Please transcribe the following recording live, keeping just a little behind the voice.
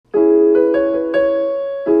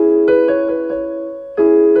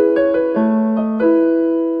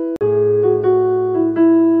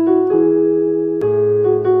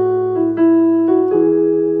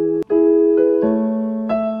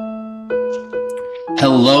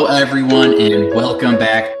Hello, everyone, and welcome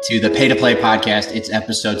back to the Pay to Play podcast. It's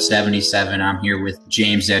episode 77. I'm here with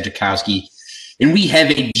James Zadzikowski, and we have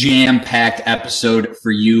a jam-packed episode for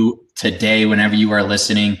you today whenever you are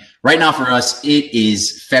listening. Right now for us, it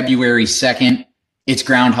is February 2nd. It's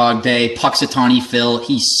Groundhog Day. Puxatawny Phil,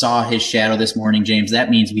 he saw his shadow this morning, James. That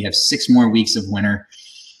means we have 6 more weeks of winter,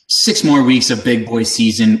 6 more weeks of big boy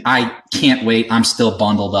season. I can't wait. I'm still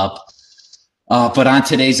bundled up. But on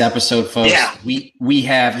today's episode, folks, we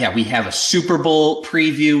have a Super Bowl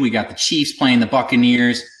preview. We got the Chiefs playing the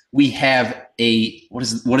Buccaneers. We have a what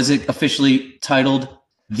is it officially titled?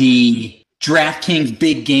 The DraftKings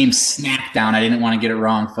Big Game Snackdown. I didn't want to get it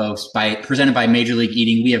wrong, folks. Presented by Major League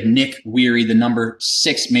Eating. We have Nick Wehry, the number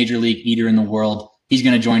 6 Major League Eater in the world. He's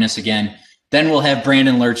going to join us again. Then we'll have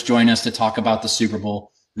Brandon Lerch join us to talk about the Super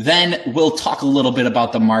Bowl. Then we'll talk a little bit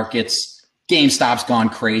about the markets. GameStop's gone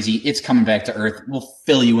crazy. It's coming back to earth. We'll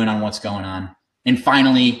fill you in on what's going on. And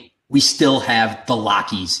finally, we still have the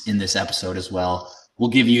Lockies in this episode as well. We'll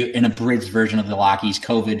give you an abridged version of the Lockies.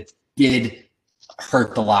 COVID did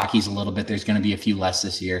hurt the Lockies a little bit. There's going to be a few less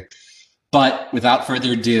this year. But without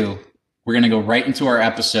further ado, we're going to go right into our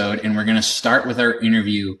episode, and we're going to start with our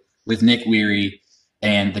interview with Nick Wehry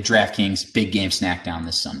and the DraftKings Big Game Snackdown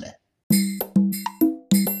this Sunday.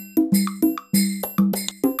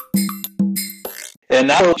 And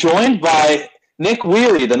now we're joined by Nick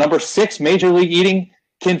Wehry, the number 6 Major League Eating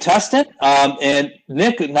contestant. And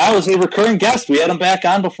Nick now is a recurring guest. We had him back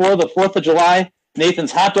on before the 4th of July,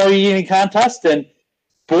 Nathan's hot dog eating contest. And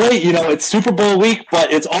boy, it's Super Bowl week,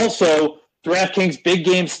 but it's also DraftKings Big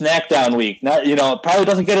Game Snackdown week. Now, it probably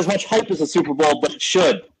doesn't get as much hype as the Super Bowl, but it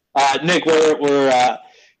should. Nick, we're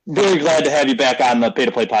very glad to have you back on the Pay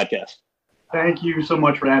to Play podcast. Thank you so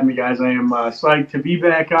much for having me, guys. I am psyched to be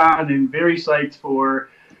back on and very psyched for,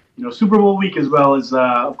 Super Bowl week as well as,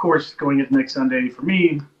 of course, going into next Sunday for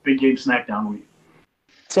me, Big Game Snackdown week.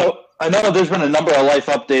 So I know there's been a number of life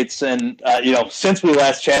updates, and since we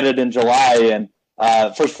last chatted in July. And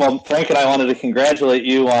first of all, Frank and I wanted to congratulate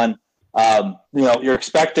you on, you're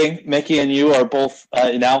expecting. Mickey and you are both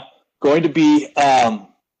now going to be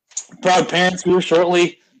proud parents here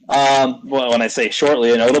shortly. Well, when I say shortly,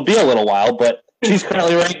 it'll be a little while, but she's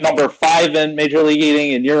currently ranked number 5 in Major League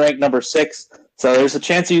Eating, and you're ranked number 6. So there's a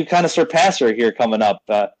chance you kind of surpass her here coming up.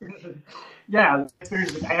 Yeah,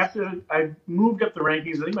 I moved up the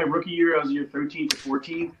rankings. I think my rookie year, I was either 13th or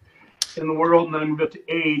 14th in the world, and then I moved up to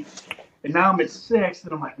 8th. And now I'm at 6th,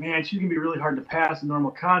 and I'm like, man, she's going to be really hard to pass in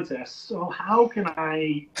normal contests. So how can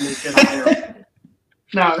I make it higher?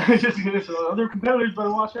 No, so other competitors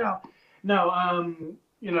better watch out. No,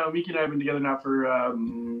 Miki and I have been together now for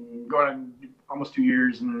going on almost 2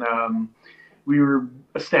 years, and we were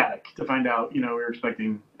ecstatic to find out, we were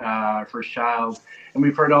expecting our first child. And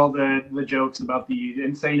we've heard all the jokes about the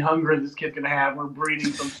insane hunger this kid's going to have. We're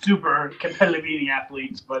breeding some super competitive eating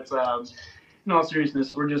athletes. But in all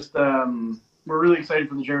seriousness, we're just we're really excited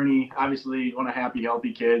for the journey. Obviously, want a happy,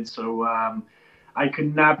 healthy kid. So I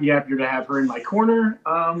could not be happier to have her in my corner.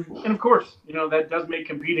 And of course, that does make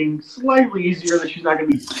competing slightly easier, that she's not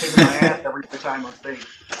going to be kicking my ass every time on stage.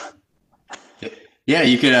 Yeah,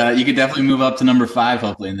 you could definitely move up to number 5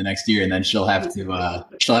 hopefully in the next year, and then she'll have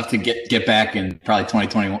to get back in probably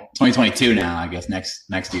 2022 now, I guess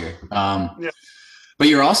next year. Yeah. But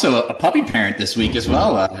you're also a puppy parent this week as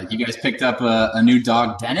well. You guys picked up a new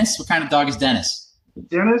dog, Dennis. What kind of dog is Dennis?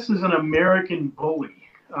 Dennis is an American bully.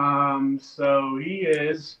 So he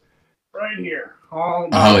is right here. All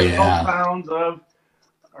 12 pounds of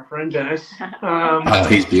our friend Dennis.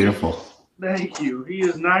 He's beautiful. Thank you. He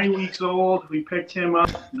is 9 weeks old. We picked him up.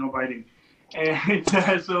 No biting. And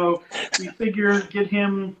so we figure get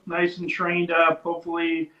him nice and trained up,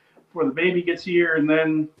 hopefully before the baby gets here, and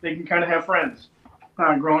then they can kind of have friends.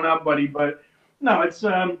 Growing up, buddy. But no, it's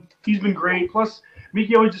he's been great. Plus,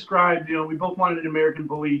 Miki always described, we both wanted an American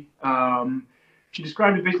bully. She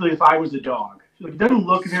described it basically if I was a dog. She's like, it doesn't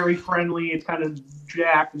look very friendly. It's kind of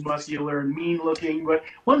jacked and muscular and mean looking. But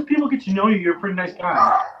once people get to know you, you're a pretty nice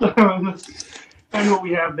guy. That's kind of what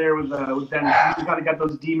we have there with Dennis. She's kind of got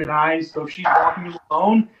those demon eyes. So if she's walking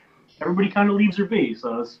alone, everybody kind of leaves her be.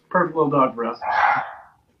 So it's a perfect little dog for us.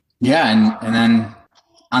 Yeah, and then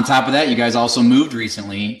on top of that, you guys also moved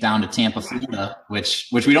recently down to Tampa, Florida, which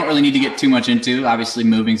we don't really need to get too much into. Obviously,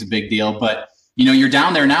 moving's a big deal, but you're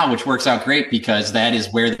down there now, which works out great because that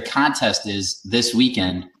is where the contest is this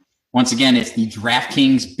weekend. Once again, it's the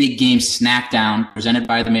DraftKings Big Game Snackdown presented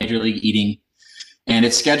by the Major League Eating, and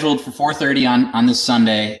it's scheduled for 4:30 on this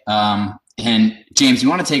Sunday. And James, you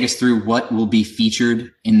want to take us through what will be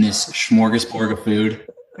featured in this smorgasbord of food?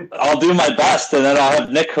 I'll do my best, and then I'll have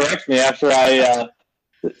Nick correct me after I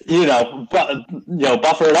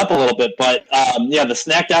buffer it up a little bit. But the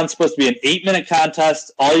Snackdown is supposed to be an 8-minute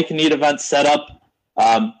contest, all you can eat event set up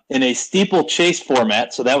in a steeplechase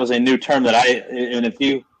format. So that was a new term and if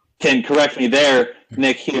you can correct me there,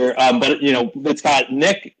 Nick, here. But it's got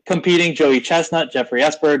Nick competing, Joey Chestnut, Jeffrey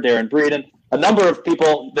Esper, Darren Breeden, a number of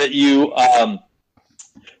people that you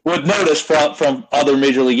would notice from other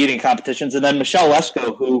Major League Eating competitions. And then Michelle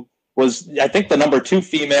Lesko, who was, I think, the number 2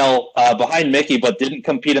 female behind Mickey, but didn't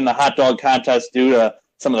compete in the hot dog contest due to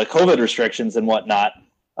some of the COVID restrictions and whatnot.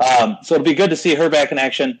 So it'll be good to see her back in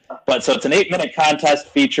action. So it's an 8-minute contest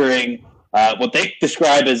featuring what they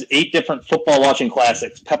describe as 8 different football watching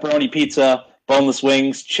classics: pepperoni pizza, boneless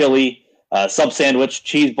wings, chili, sub sandwich,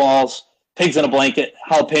 cheese balls, pigs in a blanket,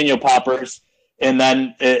 jalapeno poppers, and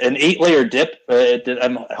then an 8-layer dip.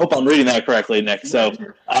 I hope I'm reading that correctly, Nick. So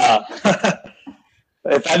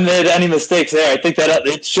if I made any mistakes there, I think that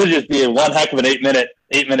it should just be one heck of an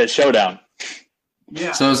 8-minute showdown.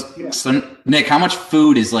 Yeah. So Nick, how much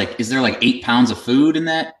food is there 8 pounds of food in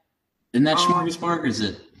that smorgasbord, or is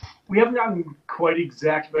it? We haven't gotten quite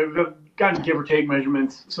exact, but we've gotten give or take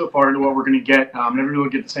measurements so far into what we're going to get. Never really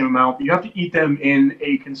get the same amount, but you have to eat them in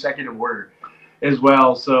a consecutive order as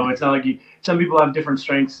well. So it's not like some people have different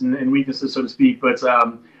strengths and weaknesses, so to speak. But I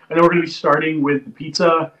know we're going to be starting with the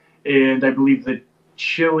pizza, and I believe the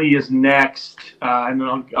chili is next, and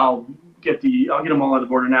then I'll get them all out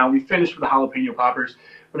of order now. We finished with the jalapeno poppers,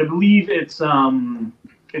 but I believe it's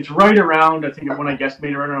right around, I think when I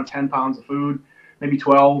guesstimated, right around 10 pounds of food, maybe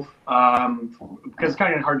 12, because it's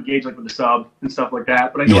kind of hard to gauge with the sub and stuff like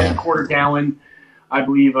that. But I know it's a quarter gallon, I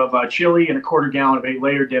believe, of chili and a quarter gallon of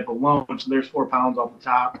 8-layer dip alone, so there's 4 pounds off the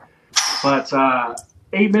top. But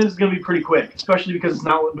 8 minutes is going to be pretty quick, especially because it's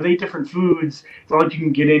not with 8 different foods. It's not like you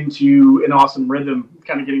can get into an awesome rhythm,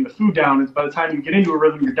 kind of getting the food down. It's by the time you get into a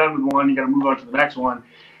rhythm, you're done with one, you got to move on to the next one.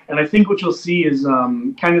 And I think what you'll see is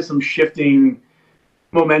kind of some shifting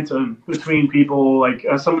momentum between people. Like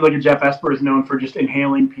somebody like a Jeff Esper is known for just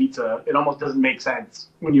inhaling pizza. It almost doesn't make sense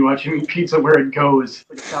when you watch him eat pizza where it goes,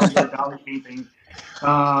 like a Salvador Dali painting.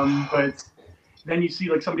 But then you see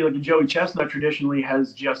like somebody like a Joey Chestnut traditionally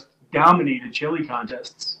has just dominated chili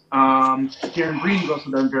contests. Darren Breeden's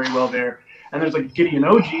also done very well there. And there's like Gideon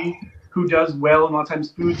Oji, who does well in a lot of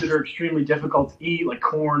times foods that are extremely difficult to eat, like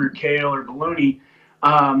corn or kale or bologna.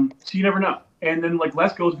 So you never know. And then like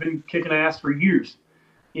Lesko's been kicking ass for years,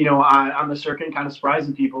 on the circuit, kind of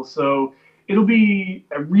surprising people. So it'll be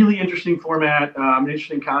a really interesting format, an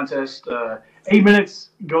interesting contest. 8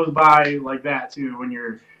 minutes goes by like that too when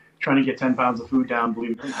you're trying to get 10 pounds of food down,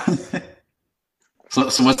 believe it or not.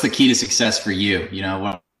 So what's the key to success for you?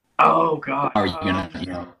 Oh God, how are you gonna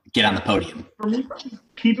get on the podium? For me,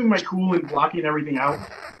 keeping my cool and blocking everything out.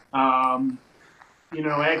 Actually,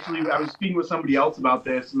 I was speaking with somebody else about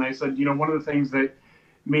this, and I said, one of the things that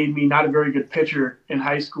made me not a very good pitcher in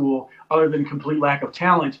high school, other than complete lack of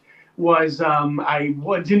talent, was I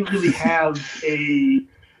didn't really have a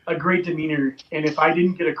great demeanor, and if I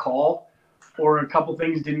didn't get a call, or a couple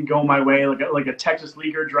things didn't go my way, like a Texas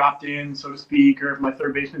leaguer dropped in, so to speak, or if my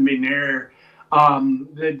third baseman made an error,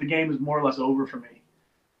 the game was more or less over for me.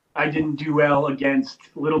 I didn't do well against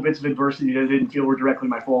little bits of adversity that I didn't feel were directly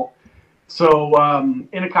my fault. So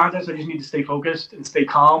in a contest, I just need to stay focused and stay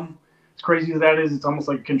calm. As crazy as that is, it's almost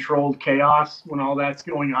like controlled chaos when all that's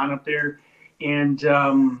going on up there. And,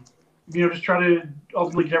 just try to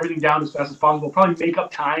ultimately get everything down as fast as possible. Probably make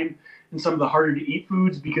up time in some of the harder to eat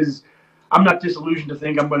foods, because I'm not disillusioned to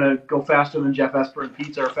think I'm going to go faster than Jeff Esper in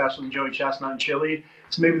pizza or faster than Joey Chestnut in chili.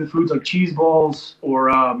 So maybe the foods like cheese balls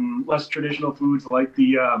or less traditional foods like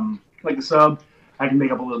the sub, I can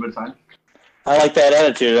make up a little bit of time. I like that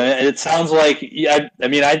attitude. And it sounds like,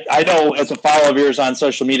 I know as a follower of yours on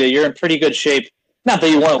social media, you're in pretty good shape. Not that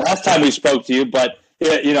you weren't last time we spoke to you, but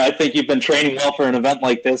I think you've been training well for an event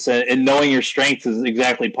like this, and knowing your strengths is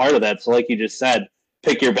exactly part of that. So like you just said,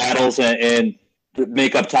 pick your battles and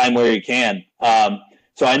make up time where you can.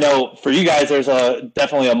 So I know for you guys, there's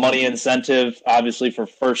definitely a money incentive, obviously for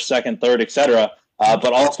first, second, third, etc.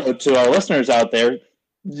 But also to our listeners out there,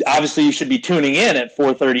 obviously you should be tuning in at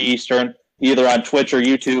 4:30 Eastern, either on Twitch or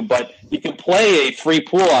YouTube. But you can play a free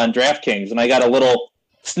pool on DraftKings, and I got a little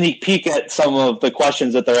sneak peek at some of the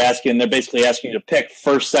questions that they're asking. They're basically asking you to pick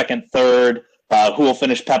first, second, third, who will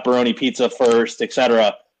finish pepperoni pizza first,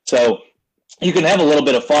 etc. So you can have a little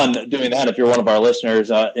bit of fun doing that if you're one of our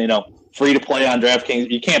listeners. Free to play on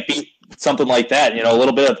DraftKings. You can't beat something like that. A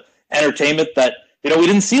little bit of entertainment that we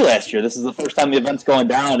didn't see last year. This is the first time the event's going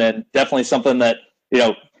down, and definitely something that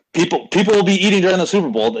people will be eating during the Super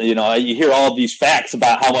Bowl. You hear all of these facts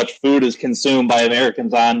about how much food is consumed by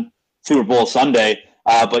Americans on Super Bowl Sunday.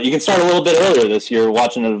 But you can start a little bit earlier this year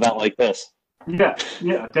watching an event like this. Yeah,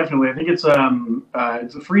 definitely. I think it's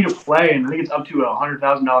a free to play, and I think it's up to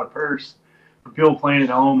 $100,000 purse for people playing at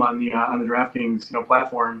home on the DraftKings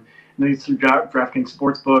platform. And then it's through DraftKings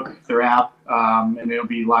Sportsbook, their app, and it'll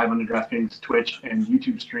be live on the DraftKings Twitch and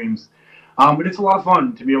YouTube streams. But it's a lot of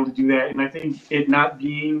fun to be able to do that, and I think it not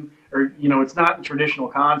being, it's not a traditional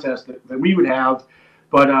contest that we would have,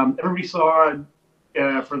 but everybody saw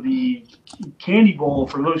for the Candy Bowl.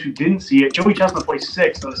 For those who didn't see it, Joey Chestnut plays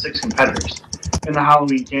 6 out of 6 competitors in the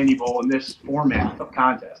Halloween Candy Bowl in this format of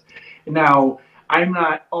contest. And now, I'm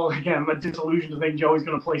not disillusioned to think Joey's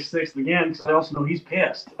going to play 6th again, because I also know he's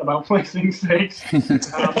pissed about placing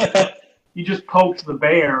 6th. You just poked the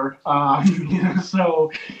bear. But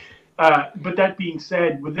that being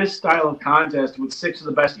said, with this style of contest, with 6 of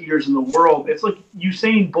the best eaters in the world, it's like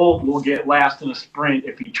Usain Bolt will get last in a sprint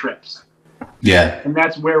if he trips. Yeah. And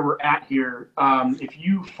that's where we're at here. If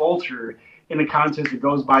you falter in a contest that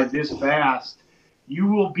goes by this fast, you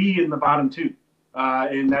will be in the bottom 2.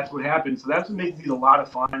 And that's what happens. So that's what makes these a lot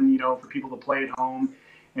of fun, for people to play at home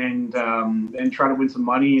and try to win some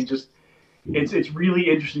money. And just it's really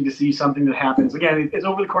interesting to see something that happens. Again, it's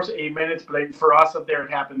over the course of 8 minutes, but for us up there, it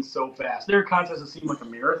happens so fast. There are contests that seem like a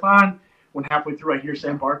marathon. When halfway through, I hear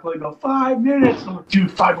Sam Barkley go, 5 minutes. I'm like, dude,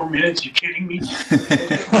 5 more minutes? You kidding me?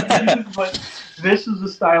 But this is a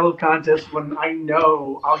style of contest when I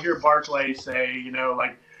know I'll hear Barkley say,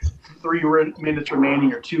 3 minutes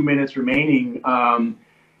remaining or 2 minutes remaining,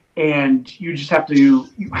 and you just have to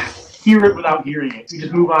hear it without hearing it. You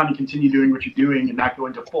just move on and continue doing what you're doing and not go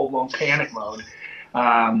into full-blown panic mode.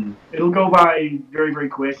 It'll go by very, very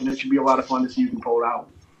quick, and it should be a lot of fun to see if you can pull it out.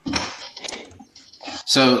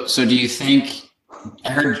 So do you think?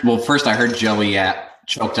 I heard Joey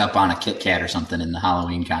choked up on a Kit Kat or something in the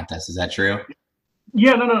Halloween contest. Is that true?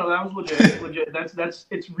 Yeah, no, that was legit. That's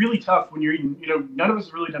it's really tough when you're eating. None of us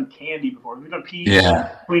have really done candy before. We've done peas,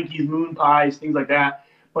 Twinkies, moon pies, things like that.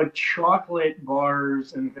 But chocolate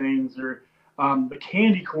bars and things are the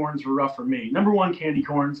candy corns were rough for me. Number one, candy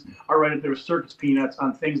corns are right up there with circus peanuts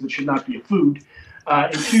on things that should not be a food.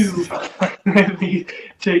 And 2,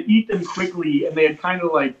 to eat them quickly, and they had kind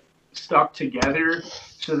of like stuck together,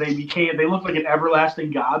 so they looked like an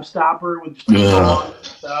everlasting gobstopper with just long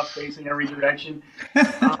stuff facing every direction.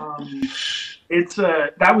 That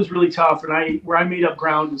was really tough, and where I made up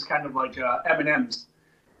ground was kind of like M&Ms,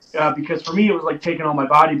 because for me it was like taking all my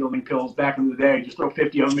bodybuilding pills back in the day. Just throw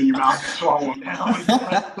 50 of them in your mouth and swallow them down.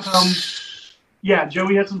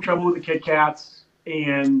 Joey had some trouble with the Kit Kats,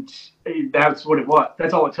 and that's what it was.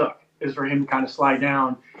 That's all it took, is for him to kind of slide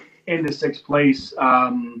down into 6th place.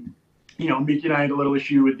 Mickey and I had a little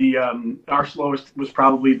issue with our slowest was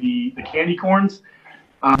probably the candy corns.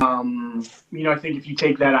 I think if you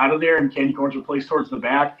take that out of there and candy corns were placed towards the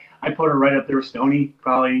back, I put her right up there with Stoney,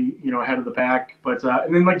 probably, ahead of the pack. But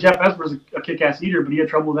and then Jeff Esper's a kick-ass eater, but he had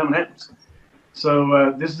trouble with M&Ms.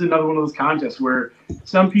 So this is another one of those contests where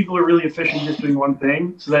some people are really efficient just doing one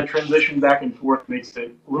thing. So that transition back and forth makes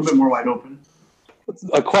it a little bit more wide open.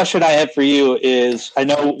 A question I have for you is, I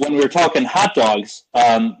know when we were talking hot dogs,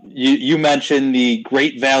 you mentioned the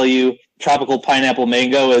Great Value Tropical Pineapple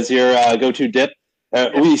Mango as your go-to dip.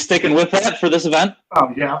 Are we sticking with that for this event?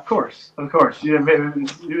 Oh, yeah, of course.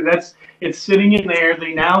 It's sitting in there.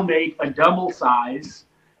 They now make a double size.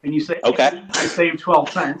 And you say, okay, I save 12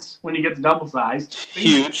 cents when you get the double size.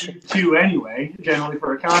 Huge. 2 anyway, generally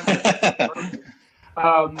for a contest.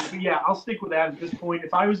 But yeah, I'll stick with that at this point.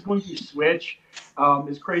 If I was going to switch,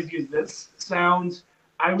 as crazy as this sounds,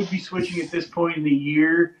 I would be switching at this point in the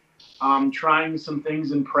year, trying some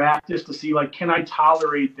things in practice to see, can I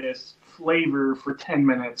tolerate this flavor for 10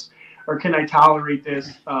 minutes? Or can I tolerate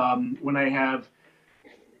this when I have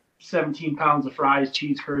 17 pounds of fries,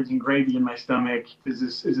 cheese curds, and gravy in my stomach?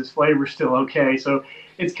 Is this flavor still okay? So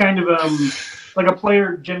it's kind of like a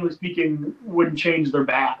player, generally speaking, wouldn't change their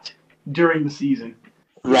bat during the season.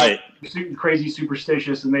 Right. Crazy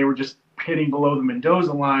superstitious, and they were just hitting below the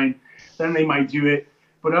Mendoza line, then they might do it.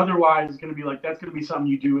 But otherwise, it's going to be that's going to be something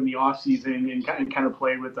you do in the off season and kind of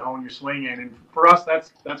play with to hone your swing in. And for us,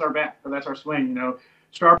 that's our bat, or that's our swing.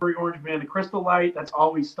 Strawberry Orange Banana Crystal Light, that's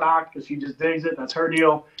always stocked because she just digs it. That's her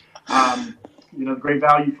deal. Great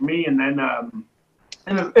value for me. And then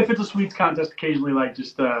and if it's a sweets contest, occasionally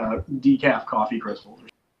just decaf coffee crystals.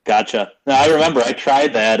 Gotcha. Now, I remember I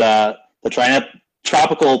tried that the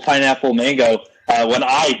tropical pineapple mango when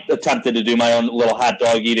I attempted to do my own little hot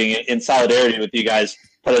dog eating in solidarity with you guys.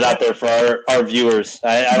 Put it out there for our viewers.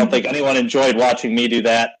 I don't think anyone enjoyed watching me do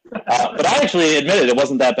that, but I actually admitted it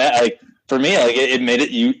wasn't that bad. For me, it made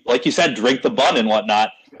it, like you said, drink the bun and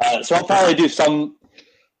whatnot. So I'll probably do some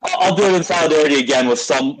I'll do it in solidarity again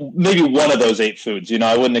with maybe one of those 8 foods.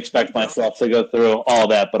 I wouldn't expect myself to go through all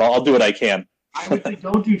that, but I'll do what I can. I would say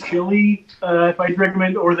don't do chili if I'd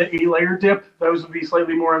recommend, or the 8-layer dip. Those would be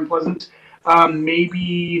slightly more unpleasant.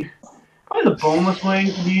 Maybe probably the boneless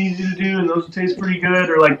wings would be easy to do, and those would taste pretty good.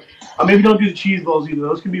 Or maybe don't do the cheese balls either.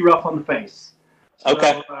 Those can be rough on the face.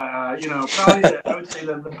 Okay. So, probably I would say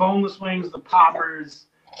that the boneless wings, the poppers,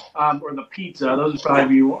 or the pizza. Those would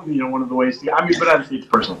probably be one of the ways to. But obviously it's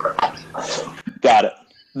personal preference. So. Got it.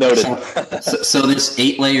 Noted. So this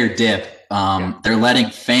 8-layer dip, they're letting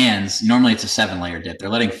fans. Normally it's a 7-layer dip. They're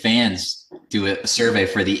letting fans do a survey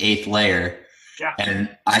for the 8th layer. Yeah.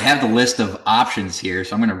 And I have the list of options here,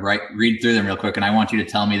 so I'm going to read through them real quick, and I want you to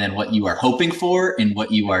tell me then what you are hoping for and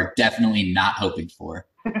what you are definitely not hoping for.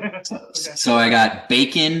 So I got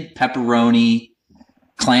bacon, pepperoni,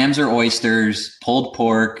 clams or oysters, pulled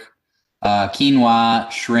pork, quinoa,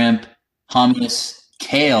 shrimp, hummus,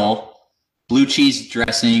 kale, blue cheese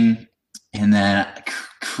dressing, and then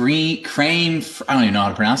creme. I don't even know how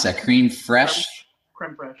to pronounce that. Creme fraiche.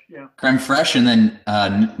 Creme fraiche, yeah. Creme fraiche, and then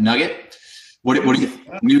nugget. What do you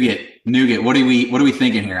nougat? What are we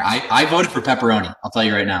thinking here? I voted for pepperoni. I'll tell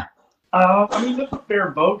you right now. That's a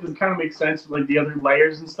fair vote. It kind of makes sense with the other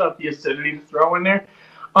layers and stuff, the acidity to throw in there.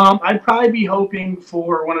 I'd probably be hoping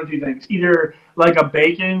for one of 2 things: either a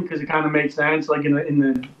bacon, because it kind of makes sense, in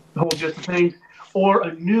the whole gist of things, or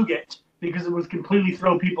a nougat, because it would completely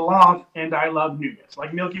throw people off, and I love nougats.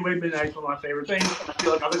 Milky Way Midnight is one of my favorite things, and I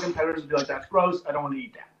feel like other competitors would be like, that's gross, I don't want to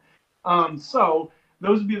eat that. So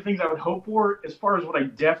those would be the things I would hope for. As far as what I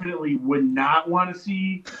definitely would not want to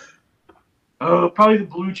see, probably the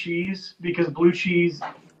blue cheese, because blue cheese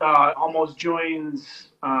almost joins,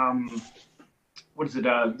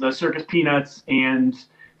 the circus peanuts and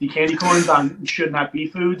the candy corns on should not be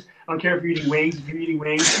foods. I don't care if you're eating wings. If you're eating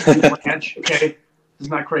wings, you use ranch, okay? This is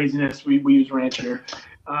not craziness. We use ranch here.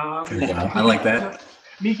 There you go. I like that.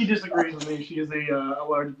 Miki disagrees with me. She is a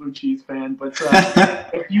large blue cheese fan. But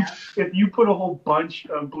if you put a whole bunch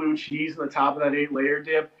of blue cheese on the top of that 8-layer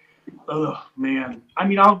dip, oh man.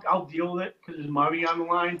 I'll deal with it because there's money on the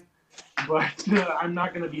line, but I'm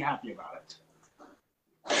not going to be happy about it.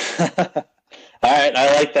 All right,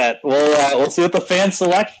 I like that. We'll see what the fans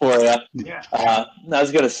select for you. Yeah. I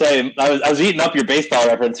was going to say, I was eating up your baseball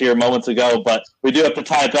reference here moments ago, but we do have to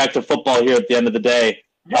tie it back to football here at the end of the day.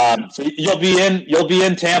 So you'll be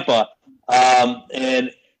in Tampa,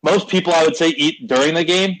 and most people I would say eat during the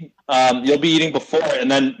game. You'll be eating before, and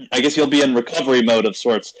then I guess you'll be in recovery mode of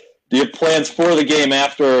sorts. Do you have plans for the game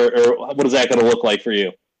after, or what is that going to look like for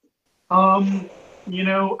you?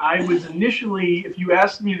 I was initially, if you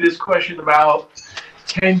asked me this question about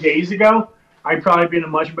 10 days ago, I'd probably be in a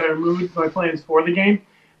much better mood for my plans for the game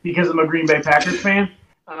because I'm a Green Bay Packers fan.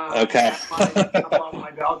 Okay. Up on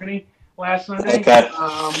my balcony last Sunday. Okay.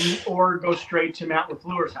 Or go straight to Matt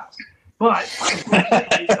LaFleur's house. But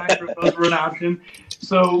those were an option.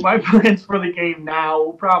 So my plans for the game now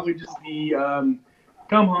will probably just be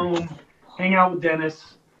come home, hang out with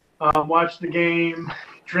Dennis, watch the game,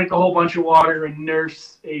 drink a whole bunch of water, and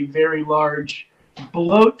nurse a very large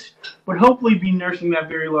bloat, but hopefully be nursing that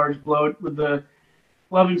very large bloat with the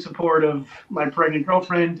loving support of my pregnant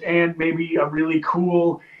girlfriend and maybe a really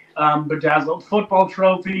cool bedazzled football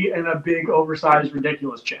trophy and a big, oversized,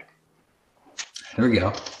 ridiculous check. There we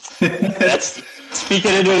go. That's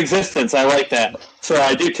speaking into existence. I like that. So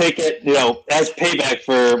I do take it, as payback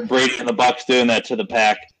for Brady and the Bucs doing that to the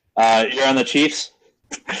Pack. You're on the Chiefs?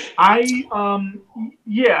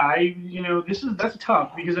 That's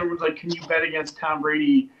tough because everyone's like, can you bet against Tom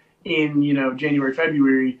Brady in, January,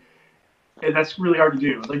 February? And that's really hard to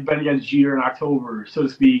do. It's like bet against Jeter in October, so to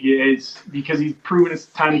speak. It's because he's proven it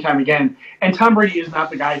time and time again. And Tom Brady is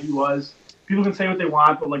not the guy he was. People can say what they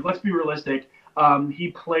want, but let's be realistic.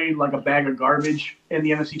 He played like a bag of garbage in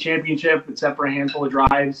the NFC Championship, except for a handful of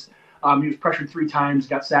drives. He was pressured 3 times,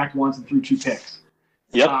 got sacked once, and threw 2 picks.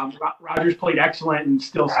 Yep. Rodgers played excellent, and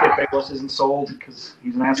still Skip Bayless isn't sold because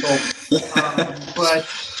he's an asshole. But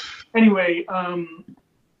anyway,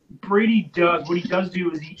 Brady does what he does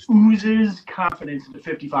do is he oozes confidence into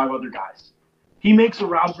 55 other guys. He makes a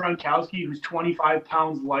Rob Gronkowski, who's 25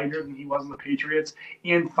 pounds lighter than he was in the Patriots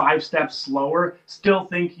and 5 steps slower, still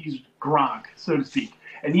think he's Gronk, so to speak.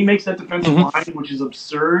 And he makes that defensive line, which is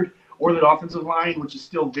absurd, or that offensive line, which is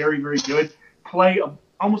still very, very good, play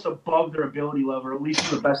almost above their ability level, or at least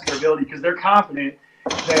to the best of their ability, because they're confident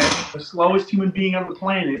that the slowest human being on the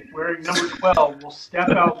planet, wearing number 12, will step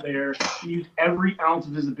out there and use every ounce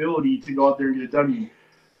of his ability to go out there and get a W.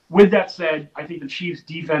 With that said, I think the Chiefs'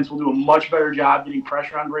 defense will do a much better job getting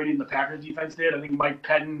pressure on Brady than the Packers' defense did. I think Mike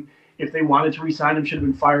Pettin if they wanted to re-sign him, should have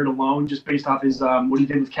been fired alone just based off his what he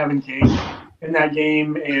did with Kevin King in that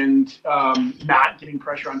game and not getting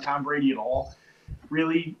pressure on Tom Brady at all,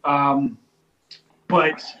 really.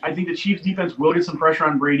 But I think the Chiefs defense will get some pressure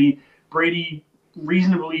on Brady. Brady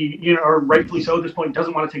reasonably, or rightfully so at this point,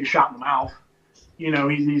 doesn't want to take a shot in the mouth.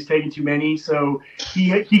 He's taking too many, so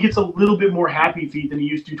he gets a little bit more happy feet than he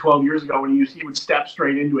used to 12 years ago when he would step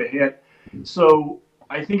straight into a hit. So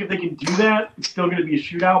I think if they can do that, it's still going to be a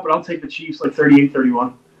shootout, but I'll take the Chiefs like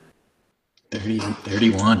 38-31.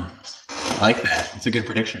 30-31. I like that. It's a good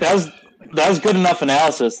prediction. That was good enough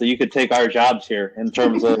analysis that you could take our jobs here in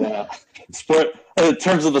terms of sport, in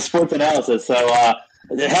terms of the sports analysis. So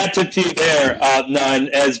hat tip to you there. No, and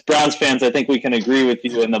as Browns fans, I think we can agree with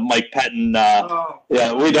you in the Mike Pettin.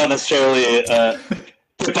 Yeah, we don't necessarily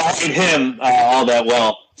define him all that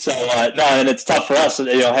well. So no, and it's tough for us,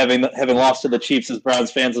 having lost to the Chiefs as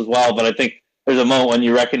Browns fans as well. But I think there's a moment when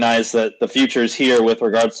you recognize that the future is here with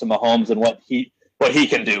regards to Mahomes and what he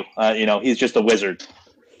can do. He's just a wizard.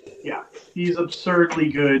 Yeah, he's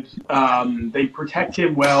absurdly good. They protect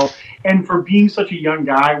him well, and for being such a young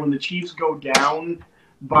guy, when the Chiefs go down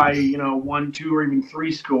by 1, 2, or even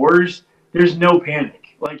 3 scores, there's no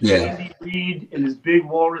panic. Andy Reid in his big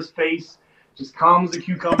walrus face just calms the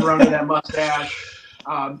cucumber under that mustache,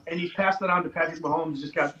 and he's passed that on to Patrick Mahomes.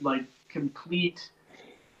 Just got complete.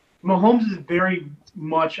 Mahomes is very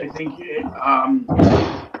much, I think,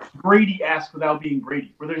 Brady-esque without being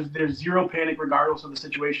Brady, where there's zero panic regardless of the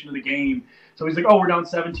situation of the game. So he's like, oh, we're down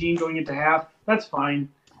 17 going into half. That's fine.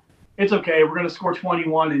 It's okay. We're going to score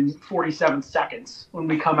 21 in 47 seconds when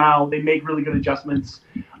we come out. They make really good adjustments.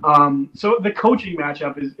 So the coaching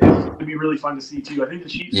matchup is going to be really fun to see, too. I think the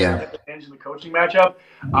Chiefs have the advantage in the coaching matchup.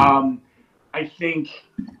 I think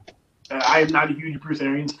I am not a huge Bruce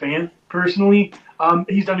Arians fan, personally.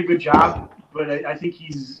 He's done a good job, but I think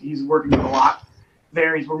he's working with a lot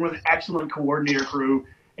there. He's working with an excellent coordinator crew,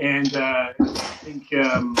 and I think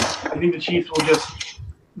the Chiefs will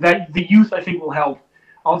the youth I think will help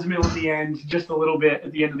ultimately at the end, just a little bit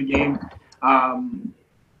at the end of the game. And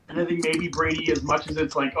I think maybe Brady, as much as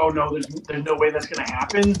it's like, oh no, there's no way that's going to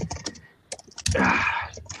happen.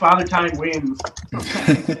 Father Time wins.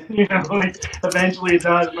 Eventually it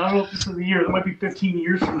does. And I don't know if this is the year. That might be 15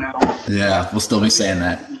 years from now. Yeah, we'll still be saying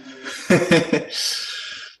that.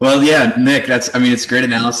 Well, yeah, Nick, it's great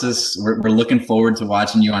analysis. We're looking forward to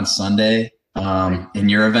watching you on Sunday in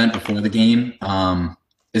your event before the game.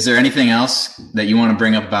 Is there anything else that you want to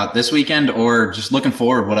bring up about this weekend, or just looking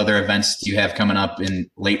forward? What other events do you have coming up in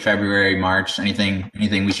late February, March? Anything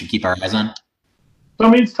we should keep our eyes on? So,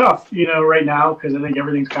 it's tough, right now, because I think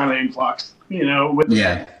everything's kind of in flux. There's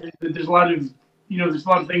a lot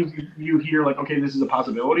of things you hear like, okay, this is a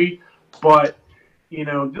possibility, but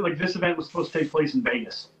this event was supposed to take place in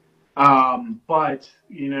Vegas, but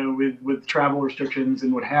with travel restrictions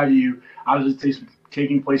and what have you, obviously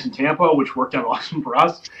taking place in Tampa, which worked out awesome for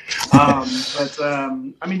us.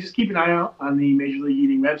 Just keep an eye out on the Major League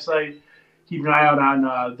Eating website. Keep an eye out on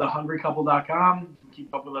thehungrycouple.com. You can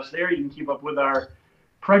keep up with us there. You can keep up with our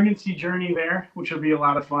pregnancy journey there, which will be a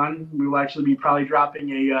lot of fun. We will actually be probably dropping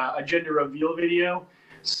a gender reveal video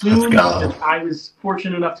soon. I was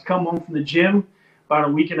fortunate enough to come home from the gym about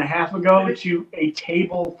a week and a half ago to a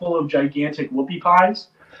table full of gigantic whoopie pies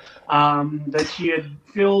that she had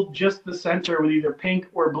filled just the center with either pink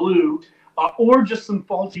or blue, or just some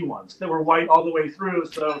faulty ones that were white all the way through.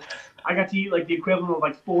 So I got to eat the equivalent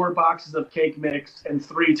of 4 boxes of cake mix and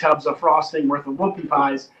 3 tubs of frosting worth of whoopie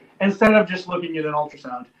pies instead of just looking at an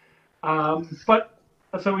ultrasound. But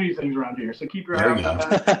that's how we do things around here. So keep your eye out on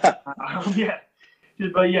that.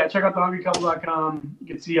 Check out thehungrycouple.com. You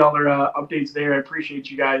can see all their updates there. I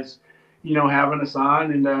appreciate you guys, having us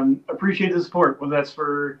on, and appreciate the support, whether that's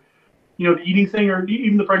for the eating thing or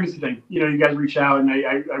even the pregnancy thing. You guys reach out, and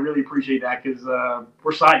I really appreciate that, because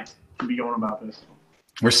we're psyched to be going about this.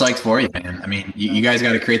 We're psyched for you, man. You guys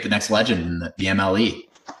got to create the next legend in the MLE.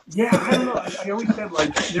 Yeah, I don't know. I always said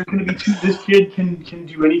there's going to be this kid can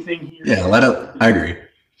do anything here. Yeah, I agree.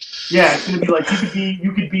 Yeah, it's going to be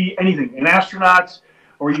you could be anything, an astronaut,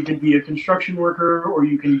 or you could be a construction worker, or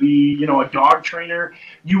you can be a dog trainer.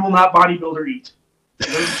 You will not bodybuild or eat.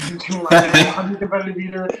 You will not be a competitive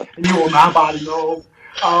eater, and you will not bodybuild.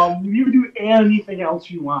 You can do anything else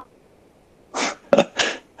you want.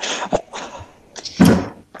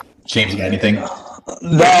 James, you got anything?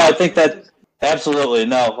 No, I think that absolutely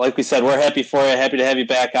no. Like we said, we're happy for you. Happy to have you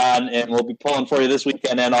back on, and we'll be pulling for you this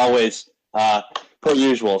weekend and always, per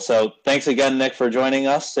usual. So thanks again, Nick, for joining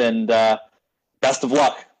us, and best of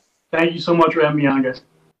luck. Thank you so much for having me on, guys.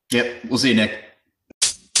 Yep, we'll see you, Nick.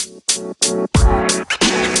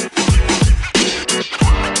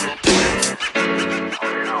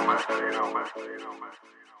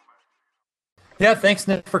 Yeah, thanks,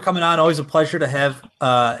 Nick, for coming on. Always a pleasure to have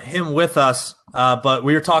him with us. But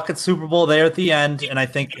we were talking Super Bowl there at the end, and I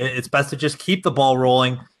think it's best to just keep the ball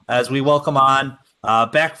rolling as we welcome on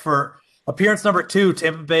back for appearance number 2,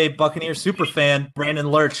 Tampa Bay Buccaneers superfan, Brandon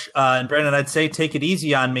Lerch. And Brandon, I'd say take it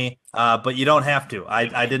easy on me, but you don't have to.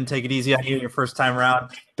 I didn't take it easy on you your first time around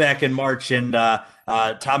back in March, and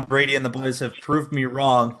Tom Brady and the boys have proved me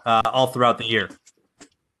wrong all throughout the year.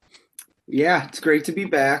 Yeah, it's great to be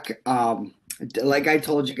back. Like I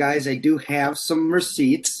told you guys, I do have some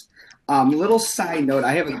receipts. Little side note,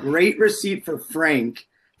 I have a great receipt for Frank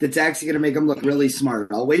that's actually going to make him look really smart.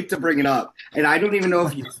 I'll wait to bring it up. And I don't even know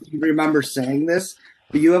if you remember saying this,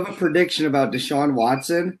 but you have a prediction about Deshaun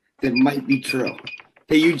Watson that might be true.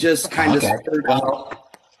 That you just kind of spurred out.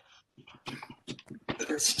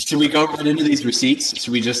 Should we go right into these receipts?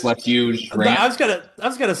 Should we just let you rant? I was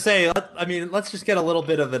gonna say, I mean, let's just get a little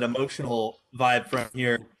bit of an emotional vibe from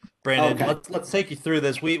here, Brandon. Okay. Let's take you through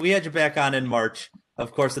this. We had you back on in March.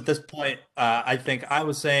 Of course, at this point, I think I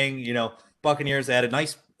was saying, Buccaneers had a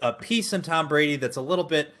nice piece in Tom Brady that's a little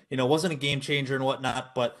bit, wasn't a game changer and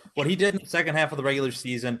whatnot, but what he did in the second half of the regular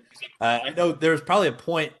season, I know there was probably a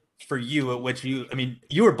point for you at which you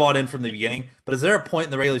were bought in from the beginning, but is there a point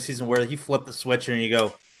in the regular season where he flipped the switch and you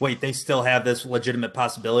go, wait, they still have this legitimate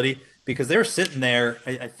possibility? Because they were sitting there,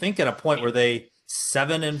 I think, at a point where they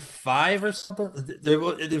 7-5 or something. It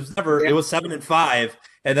was 7-5,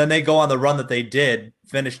 and then they go on the run that they did,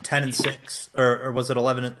 finish 10-6, or was it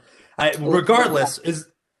 11? Regardless,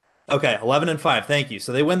 11-5. Thank you.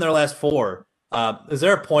 So they win their last 4. Is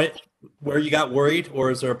there a point where you got worried, or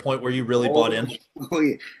is there a point where you really bought in?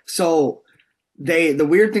 So the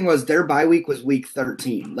weird thing was their bye week was week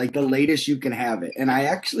 13, like the latest you can have it. And I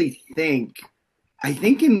actually think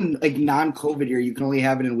in like non-COVID year, you can only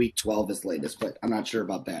have it in week 12 as latest, but I'm not sure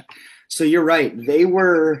about that. So you're right.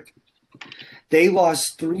 They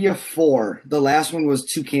lost 3 of 4. The last one was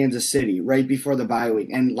to Kansas City right before the bye week.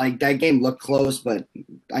 And like that game looked close, but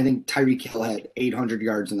I think Tyreek Hill had 800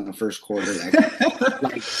 yards in the first quarter.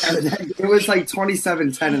 It was like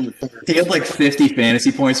 27-10 in the third. He had like 50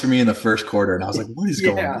 fantasy points for me in the first quarter, and I was like, what is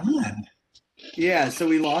going on? Yeah, so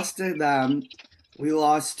we lost to them. We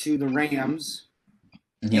lost to the Rams.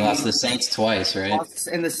 And he lost to the Saints twice, right?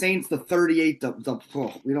 And the Saints, the 38.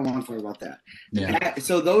 We don't want to talk about that. Yeah.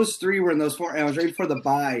 So those 3 were in those 4, and I was ready for the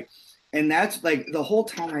bye. And that's like the whole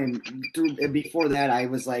time before that, I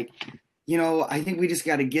was like, I think we just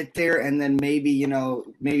got to get there, and then maybe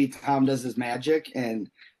Tom does his magic, and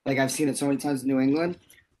like I've seen it so many times in New England.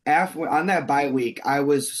 On that bye week, I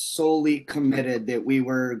was solely committed that we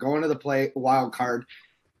were going to the wild card,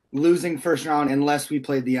 losing first round unless we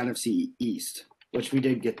played the NFC East, which we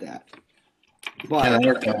did get that. But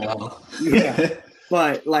yeah,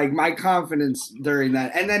 but like my confidence during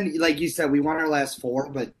that, and then like you said, we won our last 4,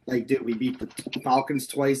 but like, dude, we beat the Falcons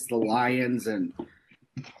twice, the Lions, and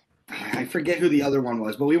I forget who the other one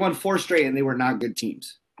was, but we won 4 straight, and they were not good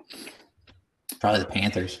teams. Probably the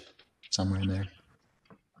Panthers, somewhere in there.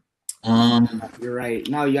 You're right.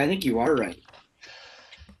 No, I think you are right.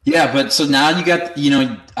 Yeah, but so now you got,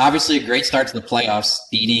 obviously a great start to the playoffs,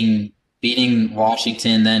 beating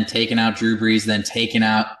Washington, then taking out Drew Brees, then taking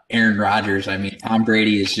out Aaron Rodgers. I mean, Tom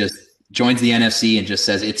Brady joins the NFC and just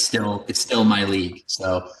says it's still my league.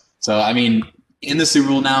 So I mean, in the Super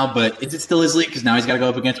Bowl now, but is it still his league? Because now he's got to go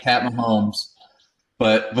up against Pat Mahomes.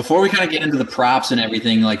 But before we kind of get into the props and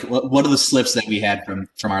everything, like what are the slips that we had from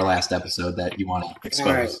our last episode that you want to expose?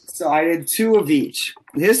 All right, so I did 2 of each.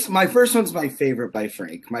 My first one's my favorite by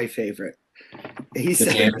Frank. My favorite. He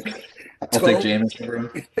said, I'll take Jameis for him.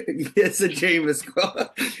 It's a Jameis quote.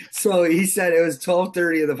 So he said it was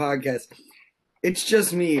 12:30 of the podcast. It's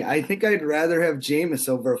just me. I think I'd rather have Jameis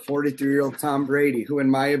over a 43-year-old Tom Brady, who in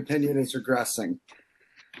my opinion is regressing.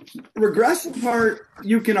 Regressing part,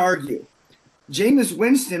 you can argue. Jameis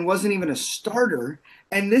Winston wasn't even a starter,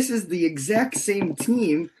 and this is the exact same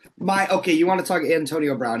team. You want to talk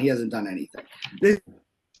Antonio Brown? He hasn't done anything.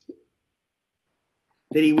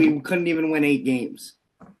 We couldn't even win 8 games.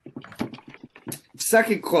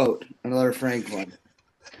 Second quote, another Frank one.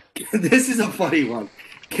 This is a funny one.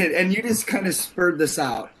 And you just kind of spurred this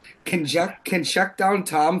out. Can check down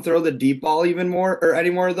Tom throw the deep ball anymore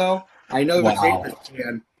though? I know the Patriots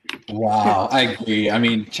can. Wow, I agree. I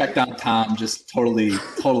mean, check down Tom just totally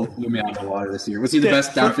blew me out of the water this year. Was he the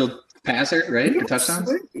best downfield passer, right? For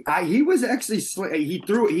touchdowns? He was actually he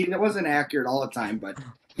threw it. He wasn't accurate all the time, but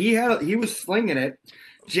he was slinging it.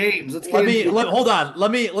 James, hold on.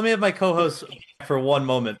 Let me have my co-host for one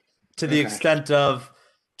moment to the extent of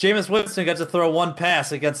Jameis Winston got to throw one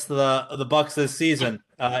pass against the Bucs this season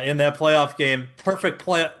in that playoff game. Perfect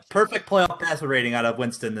playoff passer rating out of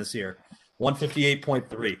Winston this year,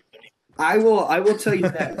 158.3. I will tell you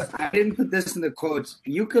this. I didn't put this in the quotes.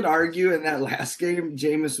 You could argue in that last game,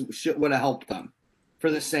 Jameis would have helped them for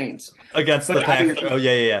the Saints against the Packers. Oh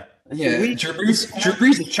yeah. Yeah, Drew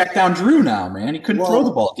Brees has checked down Drew now, man. He couldn't throw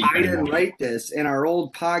the ball deep I anymore. didn't write this. In our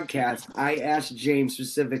old podcast, I asked James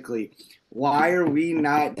specifically, why are we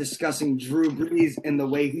not discussing Drew Brees and the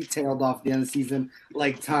way he tailed off the end of the season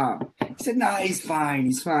like Tom? He said, nah, he's fine.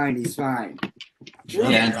 He's fine.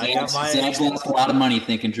 Yeah, Zach lost a lot of money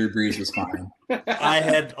thinking Drew Brees was fine. I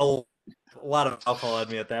had a lot of alcohol at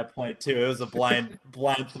me at that point too. It was a blind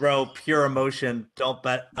throw, pure emotion. Don't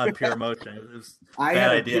bet on pure emotion. It was I bad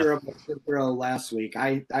had a idea. pure emotion throw last week.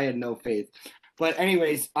 I had no faith. But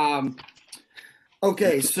anyways,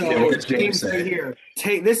 okay, so James right here.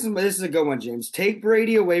 This is a good one, James. Take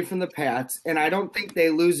Brady away from the Pats, and I don't think they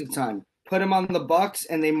lose a ton. Put him on the Bucs,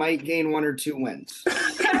 and they might gain 1 or 2 wins.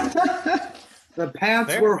 The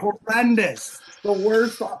Pats were horrendous. The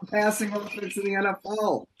worst passing offense in the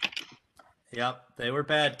NFL. Yep, they were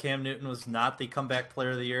bad. Cam Newton was not the comeback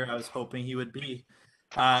player of the year I was hoping he would be.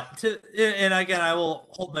 And again, I will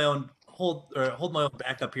hold my own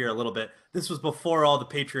back up here a little bit. This was before all the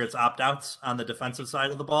Patriots opt-outs on the defensive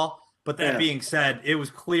side of the ball. But that being said, it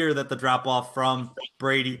was clear that the drop-off from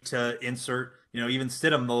Brady to insert, even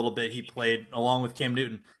Stidham a little bit he played along with Cam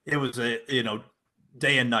Newton. It was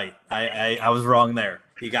day and night. I was wrong there.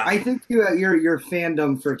 I think your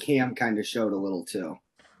fandom for Cam kind of showed a little too.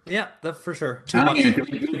 Yeah, that's for sure.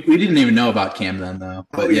 We didn't even know about Cam then, though.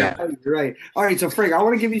 But yeah, you're right. All right, so Frank, I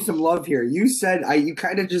want to give you some love here. You said you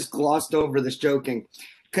kind of just glossed over this joking.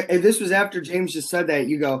 This was after James just said that.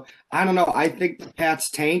 You go, I don't know. I think the Pats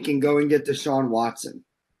tank and go and get Deshaun Watson.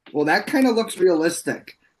 Well, that kind of looks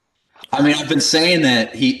realistic. I mean, I've been saying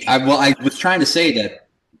that I was trying to say that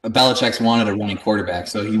Belichick's wanted a running quarterback,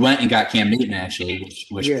 so he went and got Cam Newton actually,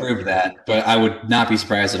 which proved that. But I would not be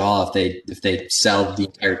surprised at all if they sell the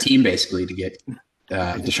entire team basically to get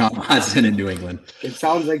Deshaun Watson in New England. It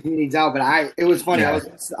sounds like he needs out, but it was funny. Yeah.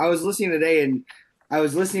 I was listening today, and I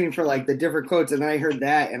was listening for like the different quotes, and then I heard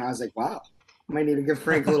that, and I was like, wow, I might need to give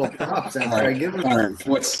Frank a little props after I give him. All right.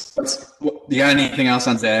 You got anything else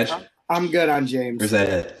on Zaj? I'm good on James. Or is that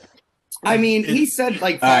it? I mean, he said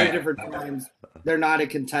like 5 different times they're not a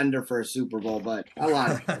contender for a Super Bowl, but a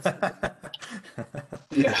lot of it.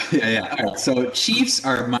 Yeah. All right. So Chiefs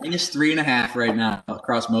are minus 3.5 right now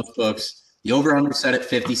across most books. The over-under set at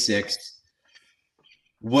 56.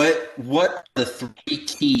 What are the 3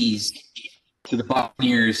 keys to the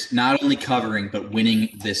Buccaneers not only covering but winning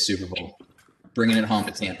this Super Bowl, bringing it home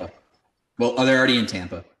to Tampa? Well, they're already in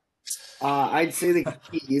Tampa. I'd say the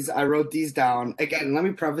keys. I wrote these down. Again, let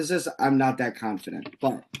me preface this. I'm not that confident.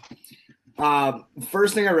 But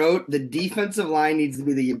first thing I wrote, the defensive line needs to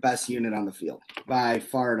be the best unit on the field by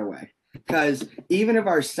far and away. Because even if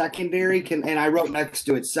our secondary can – and I wrote next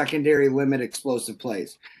to it, secondary limit explosive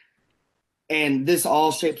plays. And this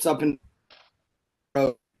all shapes up in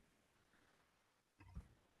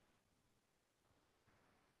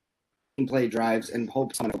play drives and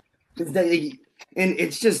hope someone – and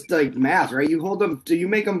it's just like math, right? You hold them, do you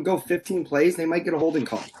make them go 15 plays? They might get a holding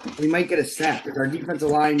call. We might get a sack. Our defensive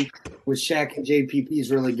line with Shaq and JPP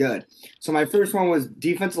is really good. So my first one was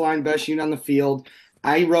defensive line, best unit on the field.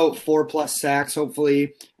 I wrote 4+ sacks,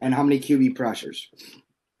 hopefully, and how many QB pressures.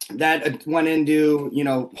 That went into,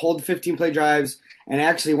 hold 15 play drives. And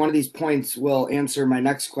actually, one of these points will answer my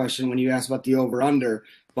next question when you ask about the over-under.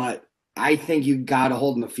 But I think you got to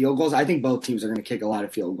hold in the field goals. I think both teams are going to kick a lot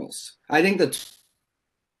of field goals. I think the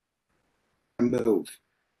move.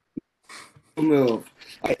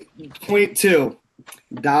 Point 2,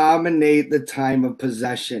 dominate the time of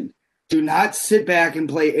possession. Do not sit back and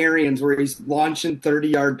play Arians where he's launching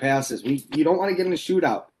 30-yard passes. You don't want to get in a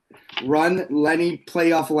shootout. Run Lenny,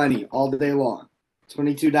 play off Lenny all day long.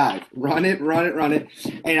 22 dive. Run it.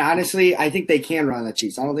 And honestly, I think they can run the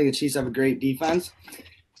Chiefs. I don't think the Chiefs have a great defense.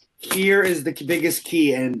 Here is the biggest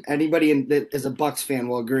key, and anybody that is a Bucs fan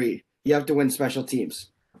will agree. You have to win special teams.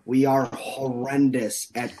 We are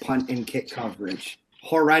horrendous at punt and kick coverage.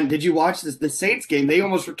 Horrendous. Did you watch this? The Saints game, they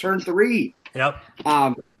almost returned 3. Yep.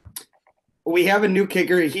 We have a new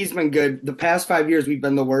kicker. He's been good. The past 5 years, we've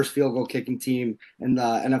been the worst field goal kicking team in the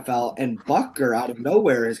NFL, and Butker, out of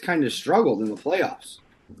nowhere, has kind of struggled in the playoffs.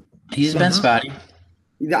 He's been spotty.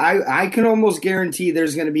 I can almost guarantee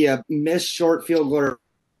there's going to be a missed short field goal or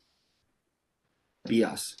be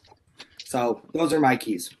us. So those are my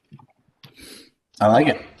keys. I like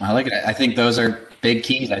it. I think those are big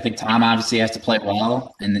keys. I think Tom obviously has to play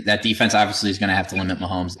well, and that defense obviously is going to have to limit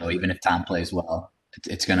Mahomes, though. Even if Tom plays well,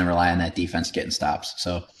 it's going to rely on that defense getting stops.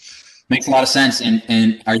 So makes a lot of sense.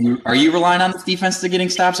 And are you relying on this defense to getting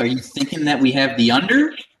stops? Are you thinking that we have the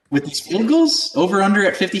under with these field goals? Over under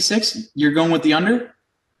at 56? You're going with the under?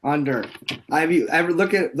 Under. Have you ever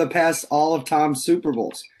look at the past all of Tom's Super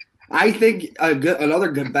Bowls? I think another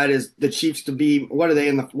good bet is the Chiefs to be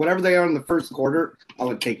whatever they are in the first quarter. I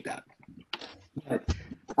would take that. But,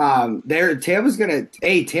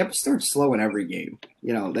 Tampa starts slow in every game.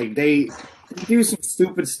 You know, they do some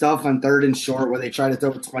stupid stuff on 3rd and short where they try to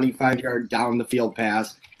throw a 25-yard down the field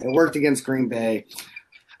pass. It worked against Green Bay.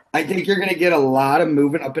 I think you're going to get a lot of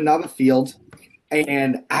moving up and down the field.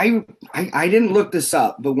 And I didn't look this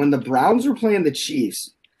up, but when the Browns were playing the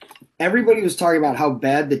Chiefs, everybody was talking about how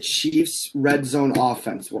bad the Chiefs' red zone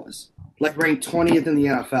offense was, like ranked 20th in the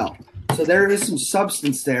NFL. So there is some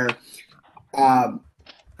substance there. I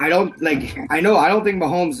don't think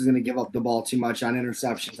Mahomes is going to give up the ball too much on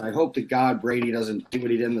interceptions. I hope to God Brady doesn't do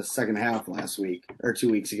what he did in the second half last week or 2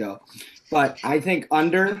 weeks ago. But I think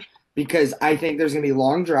under, because I think there's going to be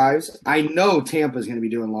long drives. I know Tampa's going to be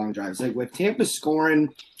doing long drives. Like with Tampa scoring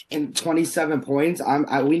in 27 points,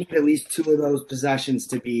 we need at least 2 of those possessions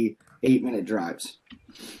to be 8-minute drives.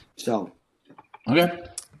 So, okay,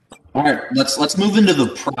 all right. Let's move into the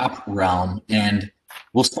prop realm, and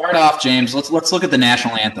we'll start off, James. Let's look at the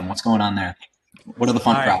national anthem. What's going on there? What are the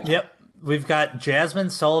fun props? Yep, we've got Jasmine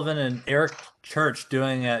Sullivan and Eric Church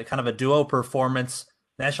doing a kind of a duo performance.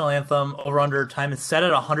 National anthem over/under time is set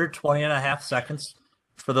at 120.5 seconds.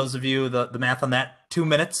 For those of you, the math on that, 2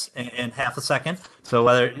 minutes and half a second. So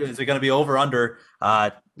whether is it going to be over/under?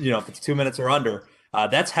 If it's 2 minutes or under,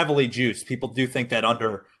 that's heavily juiced. People do think that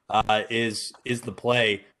under is the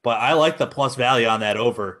play, but I like the plus value on that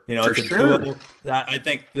over. You know, For it's a sure. duo. I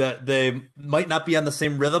think that they might not be on the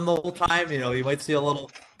same rhythm the whole time. You know, you might see a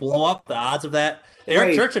little blow up. The odds of that.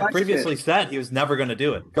 Eric Church had previously said he was never going to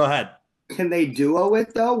do it. Go ahead. can they duo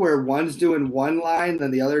it though, where one's doing one line,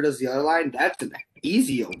 then the other does the other line? That's an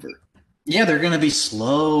easy over. Yeah, they're going to be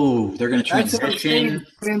slow. They're going to transition.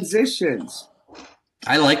 Transitions.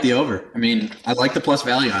 I like the over. I mean, I like the plus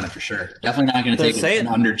value on it for sure. Definitely not going to take an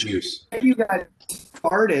under juice. If you got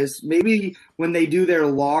artists, maybe when they do their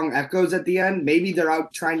long echoes at the end, maybe they're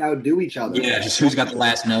out trying to outdo each other. Yeah, just who's got the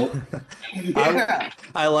last note. Yeah.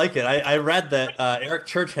 I like it. I read that Eric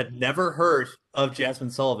Church had never heard of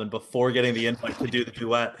Jasmine Sullivan before getting the invite to do the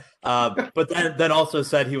duet, but then also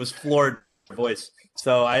said he was floored by her voice.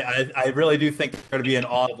 So I really do think they're going to be in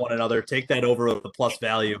awe of one another. Take that over with the plus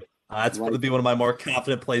value. That's going to be one of my more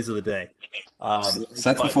confident plays of the day. So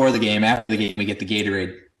that's before the game. After the game, we get the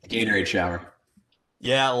Gatorade shower.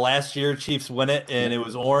 Yeah, last year Chiefs win it, and it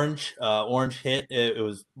was orange. Orange hit. It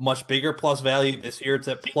was much bigger plus value. This year it's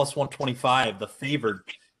at plus 125, the favored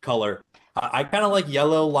color. I kind of like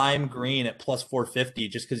yellow, lime, green at plus 450,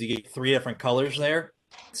 just because you get three different colors there.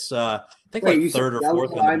 It's I think like third or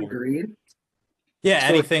fourth. Yellow, lime, green? Yeah,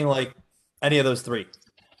 so anything like any of those three.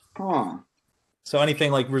 Huh. So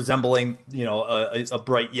anything like resembling, a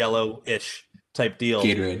bright yellow-ish type deal.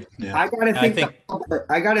 Gatorade. Yeah.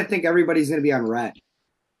 I gotta think everybody's gonna be on red.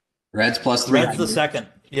 Red's plus 3. Red's the second.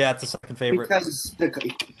 Yeah, it's the second favorite. Because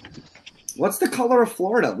what's the color of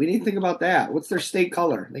Florida? We need to think about that. What's their state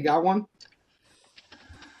color? They got one?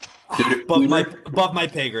 Above my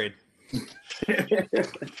pay grade.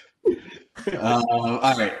 All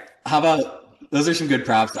right. How about those are some good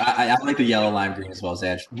props. I like the yellow, lime, green as well as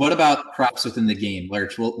Edge. What about props within the game,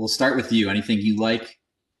 Lerch? We'll start with you. Anything you like?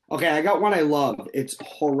 Okay, I got one I love. It's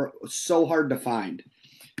so hard to find.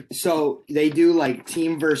 So they do like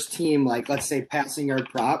team versus team, like let's say passing yard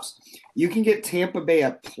props. You can get Tampa Bay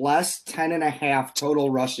at plus 10.5 total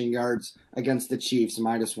rushing yards against the Chiefs,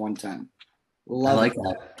 minus 110. I like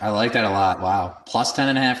that. I like that a lot. Wow. Plus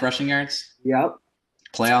 10.5 rushing yards? Yep.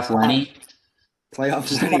 Playoff Lenny? Playoff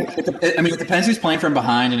Lenny. I mean, it depends who's playing from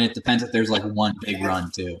behind, and it depends if there's like one big run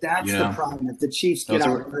too. That's the problem. If the Chiefs get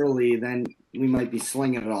out early, then we might be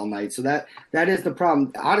slinging it all night. So that is the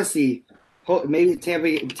problem. Honestly, maybe Tampa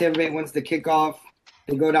Bay wins the kickoff.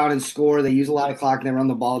 They go down and score. They use a lot of clock and they run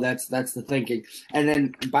the ball. That's the thinking. And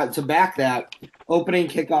then to back that, opening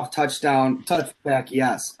kickoff touchdown, touchback,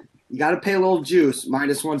 yes. You got to pay a little juice,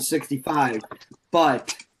 minus 165.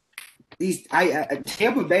 But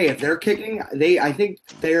Tampa Bay, if they're kicking, I think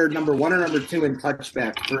they're number 1 or number 2 in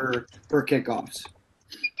touchback per kickoffs.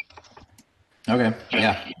 Okay,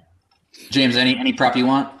 yeah. James, any prop you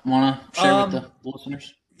want to share with the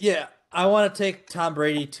listeners? Yeah, I want to take Tom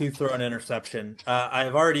Brady to throw an interception.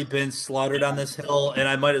 I've already been slaughtered on this hill, and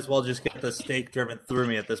I might as well just get the stake driven through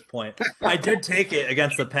me at this point. I did take it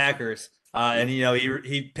against the Packers, and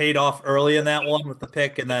he paid off early in that one with the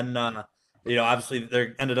pick, and then obviously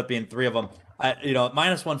there ended up being 3 of them.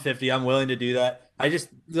 Minus 150, I'm willing to do that. I just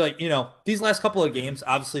these last couple of games,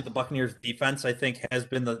 obviously the Buccaneers defense I think has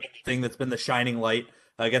been the thing that's been the shining light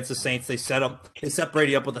against the Saints. They set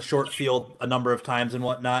Brady up with a short field a number of times and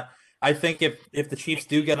whatnot. I think if the Chiefs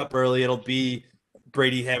do get up early, it'll be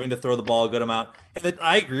Brady having to throw the ball a good amount. And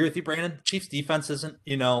I agree with you, Brandon. Chiefs defense isn't,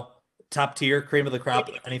 top tier, cream of the crop,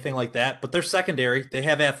 anything like that. But they're secondary. They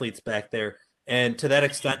have athletes back there. And to that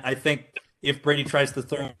extent, I think if Brady tries to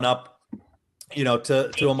throw it up,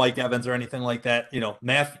 to a Mike Evans or anything like that,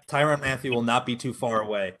 Tyrann Mathieu will not be too far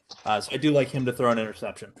away. So I do like him to throw an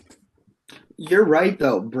interception. You're right,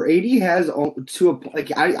 though. Brady has I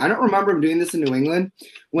don't remember him doing this in New England.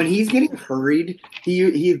 When he's getting hurried,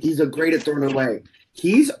 he's a great at throwing away.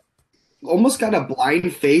 He's almost got a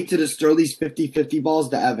blind faith to just throw these 50-50 balls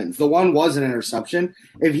to Evans. The one was an interception.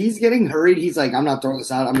 If he's getting hurried, he's like, I'm not throwing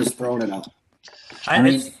this out. I'm just throwing it up. I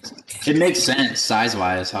mean, it makes sense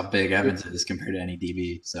size-wise how big Evans is compared to any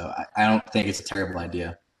DB. So I don't think it's a terrible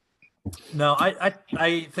idea. No,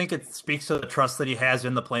 I think it speaks to the trust that he has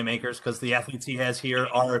in the playmakers because the athletes he has here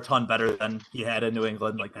are a ton better than he had in New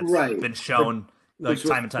England. Like that's been shown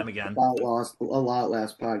time and time again. A lot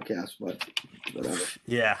last podcast, but whatever.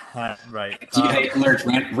 Yeah, right. Lerch,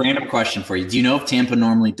 random question for you. Do you know if Tampa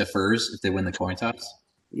normally defers if they win the coin toss?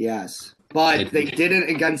 Yes, but they didn't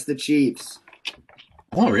against the Chiefs.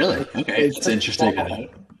 Oh, really? Okay, it's interesting.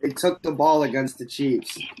 They took the ball against the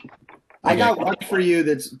Chiefs. I got one for you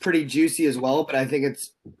that's pretty juicy as well, but I think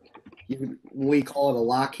we call it a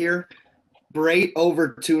lock here. Brate over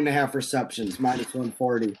 2.5 receptions, minus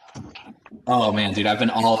 140. Oh, man, dude, I've been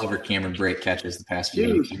all over Cameron Brate catches the past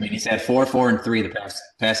few weeks. I mean, he's had 4, 4, and 3 the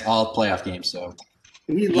past all playoff games. So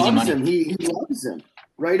he loves him. He loves him.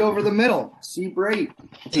 Right over the middle. See Brate.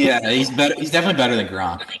 Yeah, he's better. He's definitely better than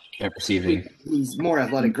Gronk at receiving. He's more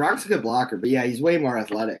athletic. Gronk's a good blocker, but yeah, he's way more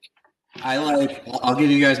athletic. I'll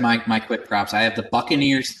give you guys my quick props. I have the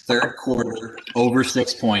Buccaneers third quarter over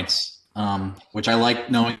 6 points, which I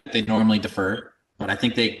like knowing that they normally defer, but I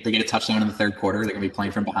think they get a touchdown in the third quarter. They're going to be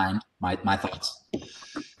playing from behind. My thoughts.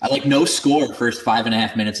 I like no score first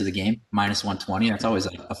 5.5 minutes of the game, minus 120. That's always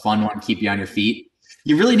a fun one to keep you on your feet.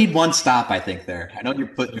 You really need one stop, I think, there. I know you're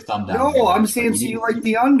putting your thumb down. No, I'm saying so you like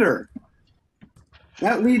the under.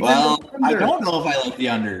 That leads into the under. I don't know if I like the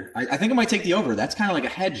under. I think I might take the over. That's kind of like a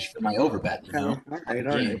hedge for my over bet. All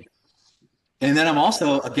right. And then I'm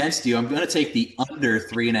also against you. I'm going to take the under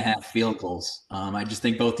 3.5 field goals. I just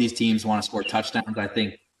think both these teams want to score touchdowns. I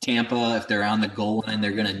think Tampa, if they're on the goal line,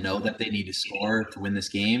 they're going to know that they need to score to win this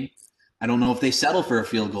game. I don't know if they settle for a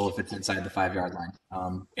field goal if it's inside the 5-yard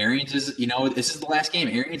line. Arians is, this is the last game.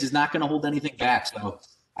 Arians is not going to hold anything back. So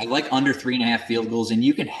I like under 3.5 field goals, and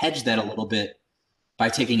you can hedge that a little bit by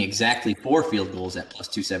taking exactly 4 field goals at plus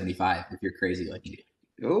 275 if you're crazy like me.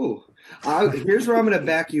 Oh, here's where I'm going to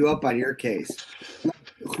back you up on your case.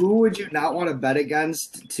 Who would you not want to bet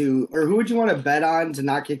against or who would you want to bet on to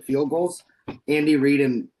not kick field goals? Andy Reid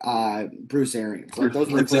and Bruce Arians. Like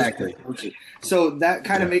those exactly. So that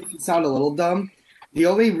kind of makes it sound a little dumb. The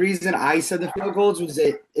only reason I said the field goals was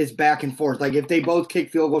it's back and forth. Like if they both kick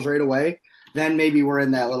field goals right away, then maybe we're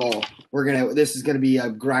in that little. This is gonna be a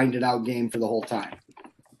grinded out game for the whole time.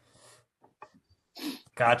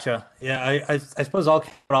 Gotcha. Yeah, I suppose I'll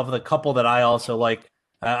kick it off with a couple that I also like.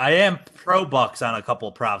 I am pro Bucks on a couple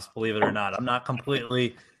of props, believe it or not. I'm not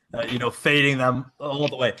completely. Fading them all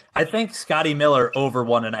the way. I think Scotty Miller over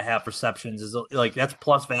 1.5 receptions is that's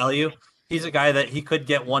plus value. He's a guy that he could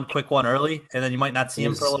get one quick one early, and then you might not see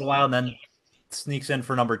him for a little while, and then sneaks in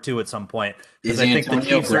for number 2 at some point. Is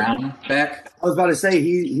Antonio Brown back? I was about to say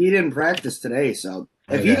he didn't practice today, so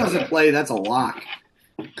if he doesn't play, that's a lock.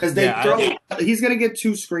 Because he's going to get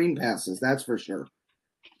 2 screen passes, that's for sure.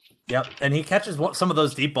 Yep, and he catches some of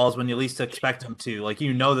those deep balls when you least expect him to.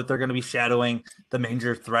 That they're going to be shadowing the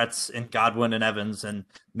major threats in Godwin and Evans, and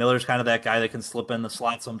Miller's kind of that guy that can slip in the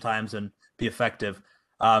slot sometimes and be effective.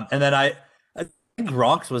 And then I think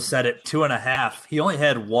Gronk's was set at 2.5. He only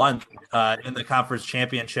had 1 in the conference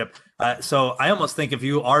championship. So I almost think if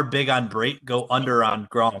you are big on Brate, go under on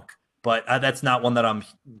Gronk. But that's not one that I'm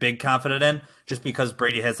big confident in, just because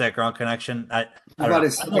Brady has that Gronk connection. I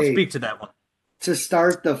won't speak to that one. To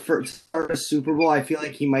start a Super Bowl, I feel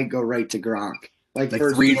like he might go right to Gronk. Like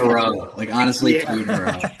 3 in a row. Honestly, 3 in a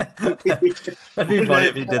row. That'd be funny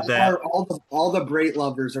if he did that. All the Brate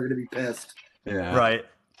lovers are going to be pissed. Yeah. Right.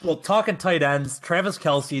 Well, talking tight ends, Travis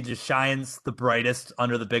Kelce just shines the brightest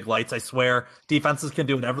under the big lights. I swear, defenses can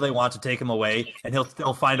do whatever they want to take him away, and he'll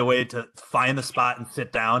still find a way to find the spot and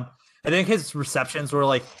sit down. I think his receptions were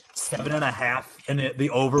like 7.5, and the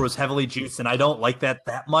over was heavily juiced, and I don't like that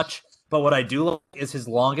much. But what I do like is his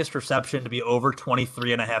longest reception to be over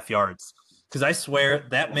 23.5 yards. Because I swear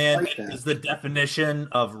that man is the definition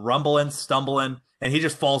of rumbling, stumbling, and he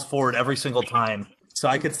just falls forward every single time. So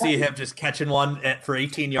I could see him just catching one for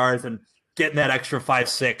 18 yards and getting that extra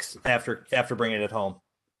 5-6 after bringing it home.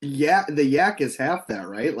 Yeah, the yak is half that,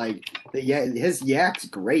 right? Like his yak's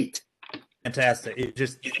great. Fantastic.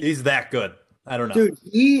 He's that good. I don't know. Dude,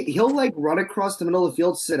 he'll like run across the middle of the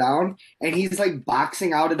field, sit down, and he's like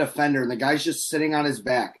boxing out a defender, and the guy's just sitting on his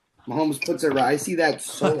back. Mahomes puts it right. I see that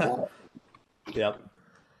so often. Yep.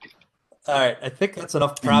 All right. I think that's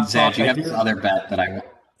enough prop talk. You have this other bet that I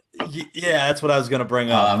Yeah, that's what I was going to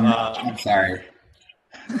bring up. I'm sorry.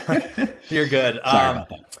 You're good. Sorry about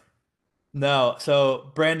that. No,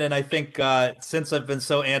 so Brandon, I think since I've been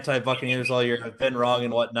so anti-Buccaneers all year, I've been wrong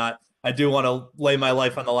and whatnot. I do want to lay my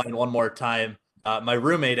life on the line one more time. My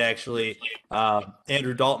roommate, actually,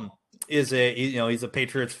 Andrew Dalton, he's a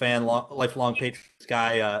Patriots fan, lifelong Patriots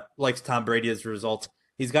guy. Likes Tom Brady as a result.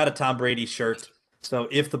 He's got a Tom Brady shirt. So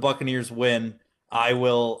if the Buccaneers win, I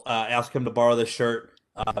will ask him to borrow this shirt.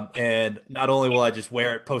 And not only will I just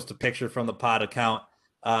wear it, post a picture from the pod account,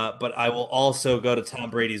 but I will also go to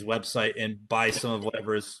Tom Brady's website and buy some of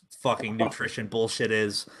whatever his fucking nutrition bullshit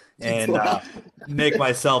is and make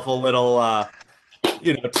myself a little,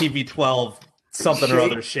 TB12 something or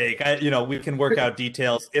other shake. We can work out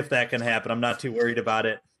details if that can happen. I'm not too worried about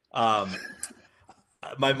it.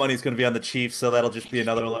 My money's going to be on the Chiefs, so that'll just be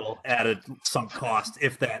another little added sunk cost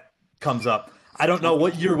if that comes up. I don't know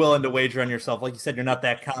what you're willing to wager on yourself. Like you said, you're not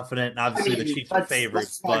that confident, and obviously the Chiefs are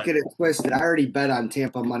favorites. Let's not get it twisted. I already bet on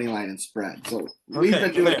Tampa money line and spread, so we've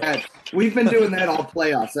been doing that. We've been doing that all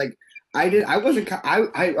playoffs. Like I wasn't. All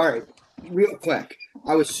right, real quick.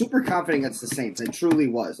 I was super confident against the Saints. I truly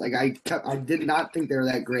was. Like I did not think they were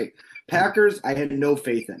that great. Packers, I had no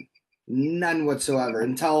faith in, none whatsoever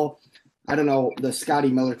until I don't know the Scotty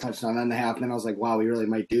Miller touchdown on the half. And then I was like, wow, we really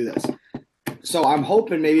might do this. So I'm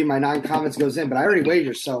hoping maybe my non-comments goes in, but I already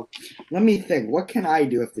wagered. So let me think. What can I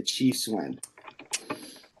do if the Chiefs win?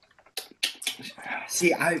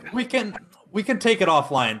 See, we can take it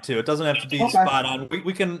offline too. It doesn't have to be spot on.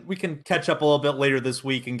 We can catch up a little bit later this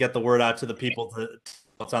week and get the word out to the people to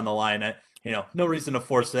what's on the line. No reason to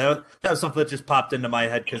force it. That was something that just popped into my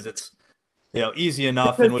head because it's easy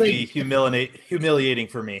enough and would be humiliating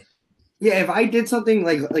for me. Yeah, if I did something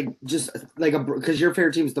because your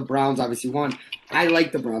favorite team is the Browns, obviously won. I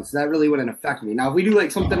like the Browns, so that really wouldn't affect me. Now, if we do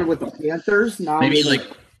like something with the Panthers, maybe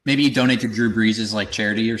you donate to Drew Brees' like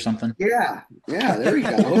charity or something. Yeah, there we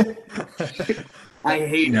go. I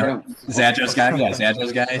hate him. Zadro's guy,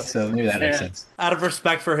 Zadro's guy. So maybe that makes sense. Out of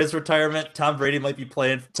respect for his retirement, Tom Brady might be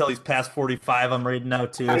playing until he's past 45. I'm reading now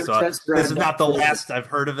too. So this is not the last I've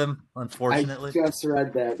heard of him, unfortunately. I just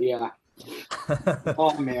read that. Yeah.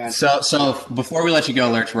 Oh man. So before we let you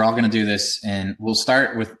go, Lerch, we're all going to do this, and we'll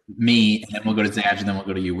start with me, and then we'll go to Zaj, and then we'll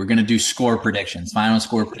go to you. We're going to do score predictions, final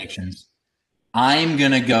score predictions. I'm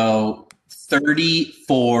going to go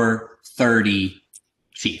 34-30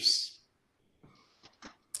 Chiefs.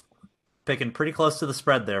 Picking pretty close to the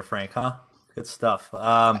spread there, Frank, huh? Good stuff.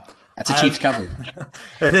 That's a Chiefs cover.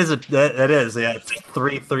 It is. Yeah, it's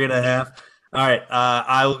 3.5. All right.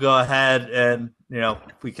 I will go ahead and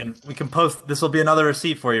we can post. This will be another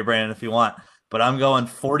receipt for you, Brandon, if you want. But I'm going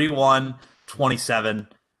 41-27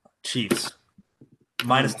 Chiefs.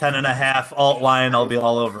 Minus 10.5 alt line. I'll be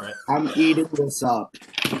all over it. I'm eating this up.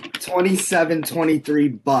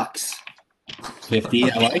 27-23 Bucks.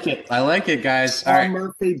 50. I like it, guys. All right.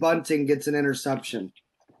 Murphy Bunting gets an interception.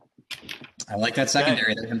 I like that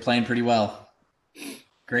secondary. They've been playing pretty well.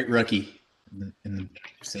 Great rookie in the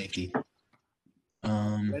safety.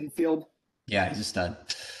 Renfield. Yeah, he's a stud.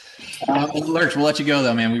 Lerch, we'll let you go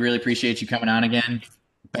though, man. We really appreciate you coming on again.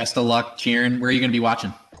 Best of luck cheering. Where are you going to be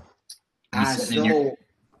watching? So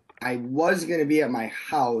I was going to be at my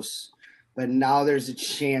house, but now there's a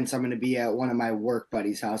chance I'm going to be at one of my work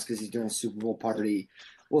buddies' house because he's doing a Super Bowl party.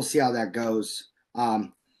 We'll see how that goes. I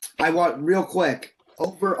want real quick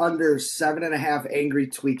over under 7.5 angry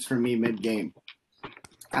tweets from me mid game.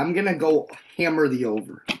 I'm going to go hammer the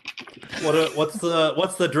over. What's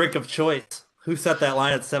the drink of choice? Who set that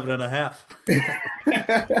line at 7.5?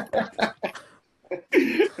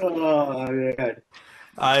 Oh man.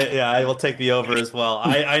 I will take the over as well.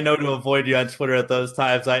 I know to avoid you on Twitter at those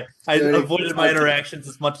times. I avoided my interactions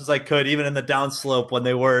as much as I could, even in the downslope when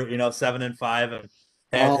they were 7-5, and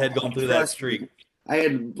had gone through that streak. I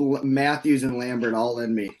had Matthews and Lambert all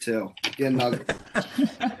in me too. Getting ugly.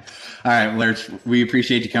 All right, Lerch, we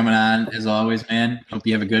appreciate you coming on as always, man. Hope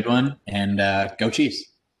you have a good one, and go Chiefs.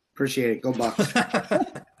 Appreciate it. Go Bucks.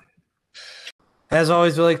 As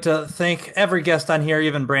always, we like to thank every guest on here,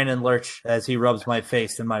 even Brandon Lerch, as he rubs my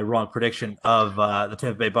face in my wrong prediction of the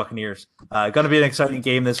Tampa Bay Buccaneers. Going to be an exciting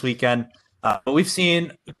game this weekend. But we've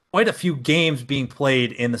seen quite a few games being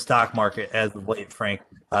played in the stock market as of late, Frank.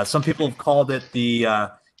 Some people have called it the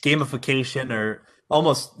gamification, or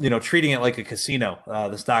almost, treating it like a casino,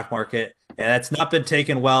 the stock market. And that's not been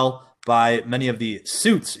taken well by many of the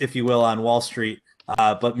suits, if you will, on Wall Street.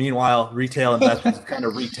 But meanwhile, retail investors kind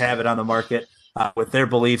of wreaked havoc on the market with their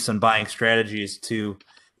beliefs and buying strategies to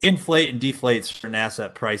inflate and deflate certain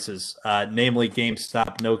asset prices, namely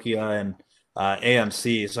GameStop, Nokia, and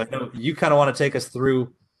AMC. So I know you kind of want to take us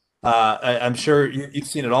through. I'm sure you've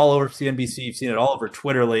seen it all over CNBC. You've seen it all over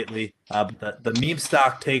Twitter lately. But the meme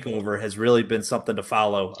stock takeover has really been something to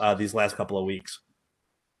follow these last couple of weeks.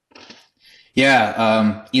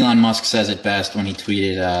 Yeah, Elon Musk says it best when he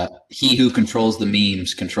tweeted, "He who controls the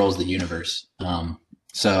memes controls the universe."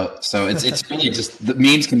 So it's really just the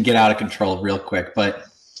memes can get out of control real quick. But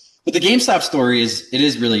the GameStop story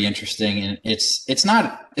is really interesting, and it's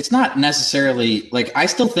not necessarily like, I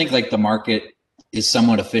still think like the market is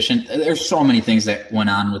somewhat efficient. There's so many things that went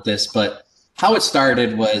on with this, but how it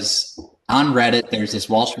started was on Reddit. There's this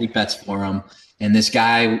Wall Street Bets forum, and this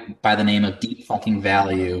guy by the name of Deep Fucking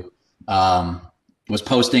Value was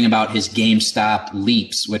posting about his GameStop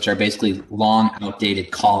leaps, which are basically long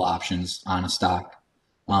outdated call options on a stock.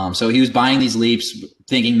 So he was buying these leaps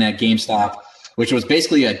thinking that GameStop, which was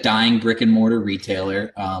basically a dying brick and mortar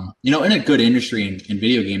retailer, in a good industry in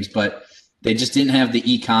video games, but they just didn't have the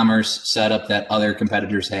e-commerce setup that other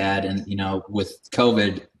competitors had. And, with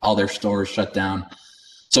COVID, all their stores shut down.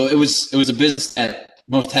 So it was a business that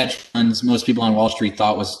most hedge funds, most people on Wall Street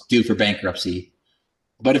thought was due for bankruptcy.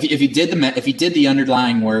 But if you did the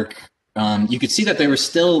underlying work, you could see that they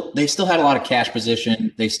still had a lot of cash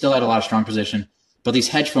position. They still had a lot of strong position, but these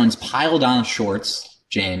hedge funds piled on shorts,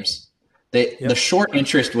 James. The short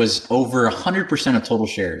interest was over 100% of total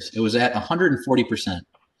shares. It was at 140%.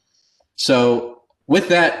 So with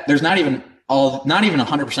that, there's not even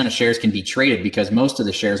 100% of shares can be traded, because most of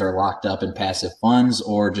the shares are locked up in passive funds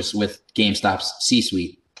or just with GameStop's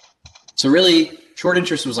C-suite. So really, short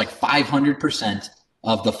interest was like 500%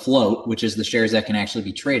 of the float, which is the shares that can actually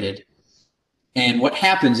be traded. And what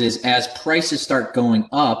happens is, as prices start going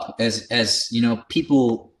up, as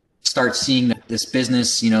people start seeing that this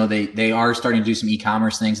business, they are starting to do some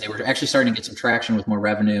e-commerce things. They were actually starting to get some traction with more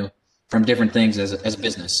revenue from different things as a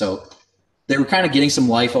business. So they were kind of getting some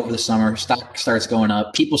life over the summer. Stock starts going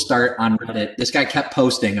up. People start on Reddit. This guy kept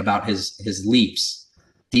posting about his leaps,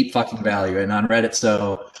 Deep Fucking Value, and on Reddit.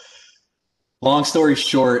 So long story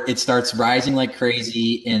short, it starts rising like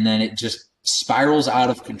crazy, and then it just spirals out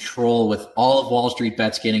of control with all of Wall Street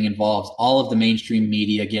Bets getting involved, all of the mainstream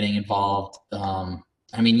media getting involved.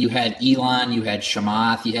 You had Elon, you had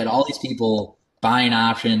Chamath, you had all these people buying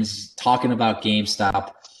options, talking about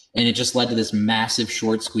GameStop, and it just led to this massive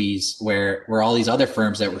short squeeze where all these other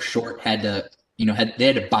firms that were short had to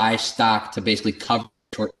buy stock to basically cover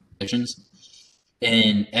short positions.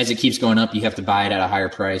 And as it keeps going up, you have to buy it at a higher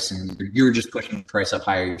price, and you're just pushing the price up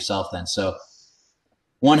higher yourself then. So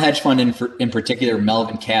one hedge fund in particular,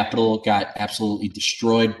 Melvin Capital, got absolutely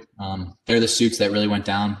destroyed. They're the suits that really went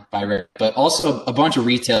down by, but also a bunch of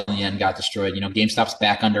retail in the end got destroyed. GameStop's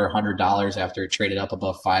back under $100 after it traded up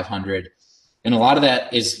above 500. And a lot of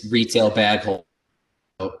that is retail bag hold.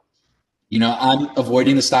 I'm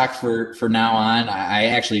avoiding the stock for now on. I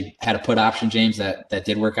actually had a put option, James, that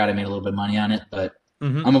did work out. I made a little bit of money on it, but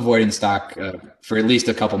I'm avoiding the stock for at least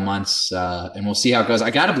a couple months, and we'll see how it goes.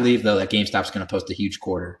 I got to believe, though, that GameStop's going to post a huge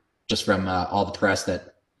quarter just from all the press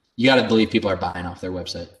that you got to believe people are buying off their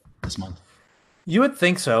website this month. You would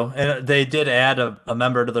think so. And they did add a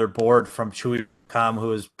member to their board from Chewy.com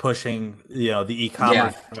who is pushing, the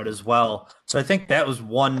e-commerce part as well. So I think that was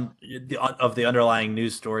one of the underlying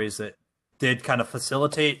news stories that did kind of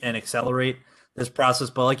facilitate and accelerate this process.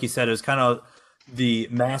 But like you said, it was kind of the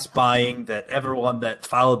mass buying that everyone that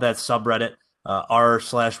followed that subreddit,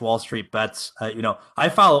 r/Wall Street Bets, I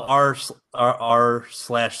follow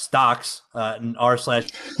r/stocks and r/.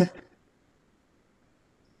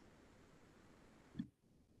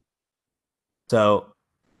 So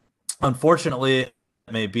unfortunately, it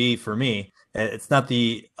may be for me. It's not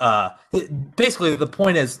basically the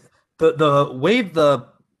point is the way the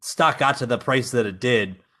stock got to the price that it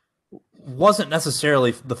did wasn't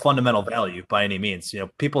necessarily the fundamental value by any means.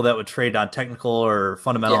 People that would trade on technical or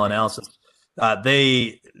fundamental analysis,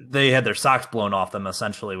 they had their socks blown off them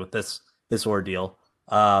essentially with this ordeal.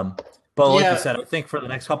 But like you said, I think for the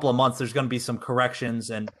next couple of months, there's going to be some corrections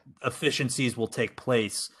and efficiencies will take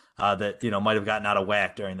place that might have gotten out of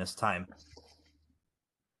whack during this time.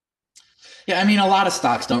 Yeah, I mean, a lot of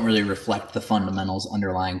stocks don't really reflect the fundamentals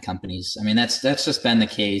underlying companies. I mean, that's just been the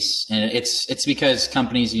case, and it's because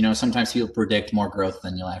companies, sometimes people predict more growth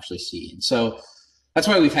than you'll actually see, and so that's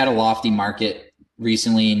why we've had a lofty market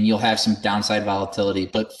recently, and you'll have some downside volatility.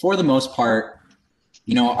 But for the most part,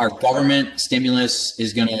 our government stimulus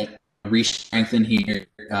is going to re-strengthen here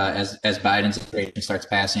as Biden's administration starts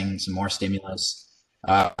passing some more stimulus.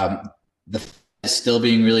 The Fed is still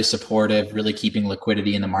being really supportive, really keeping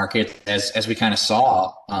liquidity in the market. As we kind of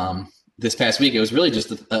saw this past week, it was really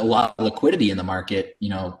just a lot of liquidity in the market,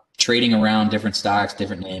 trading around different stocks,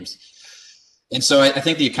 different names. And so I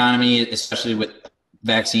think the economy, especially with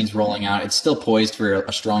vaccines rolling out, it's still poised for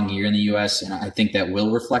a strong year in the U.S. And I think that will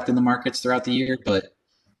reflect in the markets throughout the year, but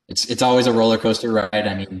it's always a roller coaster ride.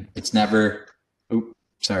 I mean, it's never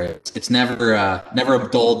never a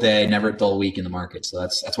dull day, never a dull week in the market. So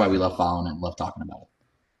that's why we love following it and love talking about it.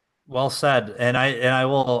 Well said. And I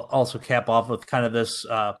will also cap off with kind of this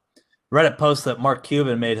Reddit post that Mark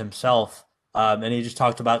Cuban made himself. And he just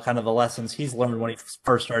talked about kind of the lessons he's learned when he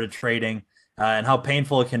first started trading and how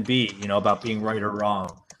painful it can be, about being right or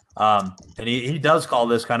wrong. And he does call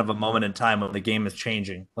this kind of a moment in time when the game is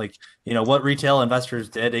changing. Like, what retail investors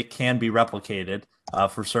did, it can be replicated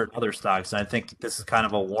for certain other stocks. And I think this is kind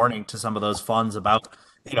of a warning to some of those funds about,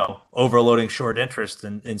 overloading short interest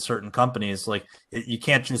in certain companies. Like, you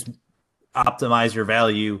can't just optimize your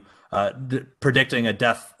value predicting a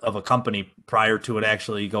death of a company prior to it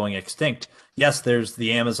actually going extinct. Yes, there's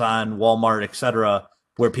the Amazon, Walmart, etc.,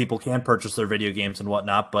 where people can purchase their video games and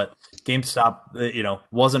whatnot, but GameStop,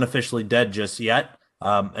 wasn't officially dead just yet.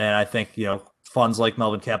 And I think, funds like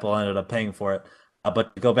Melvin Capital ended up paying for it.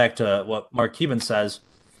 But to go back to what Mark Cuban says,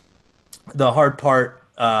 the hard part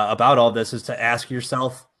about all this is to ask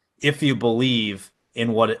yourself if you believe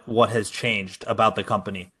in what has changed about the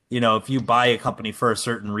company. If you buy a company for a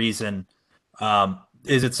certain reason,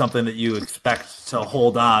 is it something that you expect to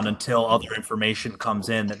hold on until other information comes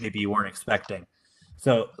in that maybe you weren't expecting?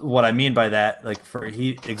 So what I mean by that, like for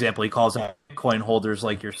example, he calls out Bitcoin holders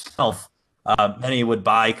like yourself. Many would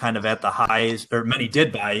buy kind of at the highs, or many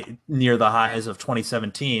did buy near the highs of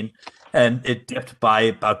 2017, and it dipped by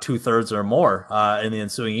about 2/3 or more in the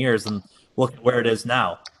ensuing years. And look at where it is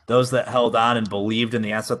now. Those that held on and believed in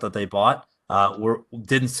the asset that they bought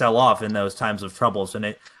didn't sell off in those times of troubles. And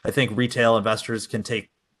I think retail investors can take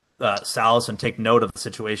solace and take note of a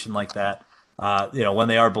situation like that. When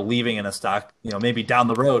they are believing in a stock, maybe down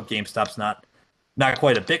the road, GameStop's not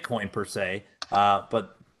quite a Bitcoin per se,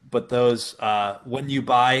 but those when you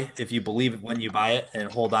buy, if you believe it when you buy it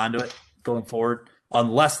and hold on to it going forward,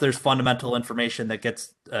 unless there's fundamental information that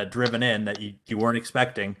gets driven in that you weren't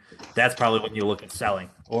expecting, that's probably when you look at selling,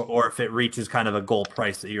 or if it reaches kind of a goal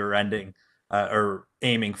price that you're ending or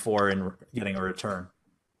aiming for and getting a return.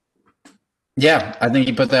 Yeah, I think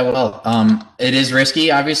you put that well. It is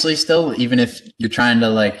risky, obviously, still, even if you're trying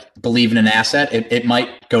to believe in an asset, it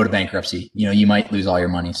might go to bankruptcy. You might lose all your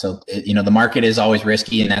money. So, the market is always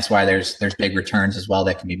risky, and that's why there's big returns as well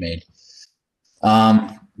that can be made.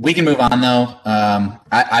 We can move on though.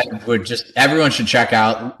 I would everyone should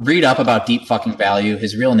read up about Deep Fucking Value.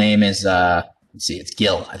 His real name is, it's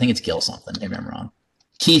Gill. I think it's Gill something. Maybe I'm wrong.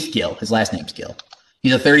 Keith Gill. His last name's Gill.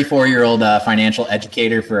 He's a 34-year-old financial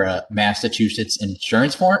educator for a Massachusetts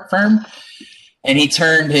insurance firm, and he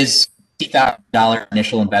turned his $50,000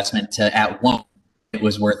 initial investment to, at one point, it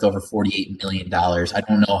was worth over $48 million. I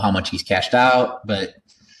don't know how much he's cashed out, but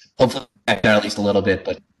hopefully cashed out at least a little bit.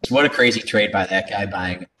 But what a crazy trade by that guy,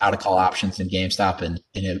 buying out-of-call options in GameStop and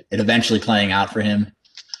it eventually playing out for him.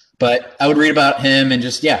 But I would read about him and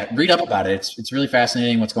read up about it. It's really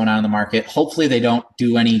fascinating what's going on in the market. Hopefully they don't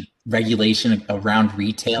do any regulation around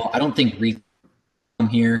retail. I don't think retail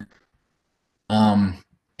here. And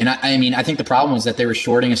I think the problem was that they were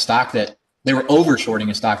shorting a stock that they were over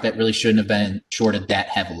shorting a stock that really shouldn't have been shorted that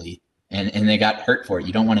heavily. And they got hurt for it.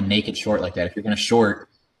 You don't want to naked short like that. If you're going to short,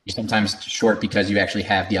 you sometimes short because you actually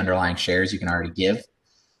have the underlying shares you can already give.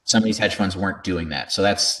 Some of these hedge funds weren't doing that. So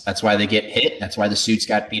that's why they get hit. That's why the suits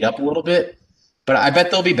got beat up a little bit. But I bet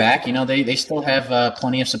they'll be back. They still have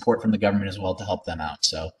plenty of support from the government as well to help them out.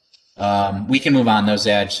 So we can move on those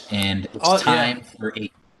Edge, and it's time for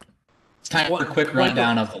a quick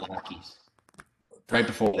rundown of the Lockies. Right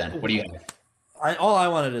before then, what do you have? All I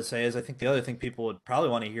wanted to say is I think the other thing people would probably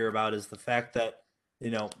want to hear about is the fact that,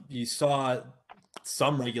 you saw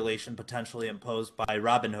some regulation potentially imposed by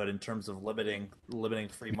Robinhood in terms of limiting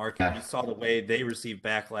free market. You saw the way they received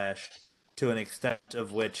backlash to an extent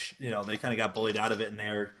of which, they kind of got bullied out of it, and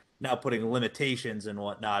they're now putting limitations and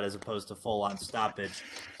whatnot as opposed to full on stoppage.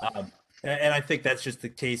 And I think that's just the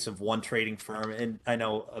case of one trading firm. And I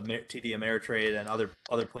know TD Ameritrade and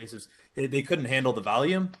other places, they couldn't handle the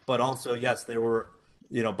volume, but also, yes, there were,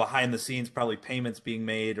 behind the scenes, probably payments being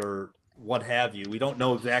made or what have you. We don't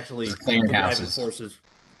know exactly the driving forces.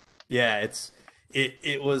 Yeah,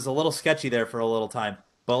 it was a little sketchy there for a little time.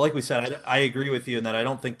 But like we said, I agree with you in that I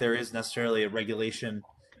don't think there is necessarily a regulation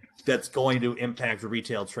that's going to impact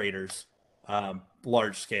retail traders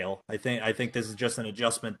large scale. I think this is just an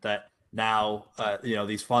adjustment that now,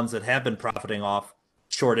 these funds that have been profiting off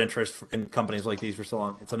short interest in companies like these for so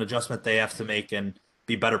long, it's an adjustment they have to make and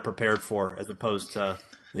be better prepared for, as opposed to,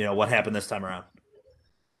 what happened this time around.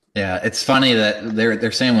 Yeah, it's funny that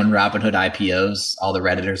they're saying when Robinhood IPOs, all the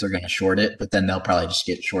Redditors are going to short it, but then they'll probably just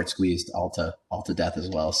get short squeezed all to death as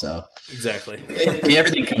well. So exactly,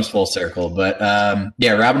 everything comes full circle. But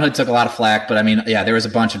Robinhood took a lot of flack. But I mean, yeah, there was a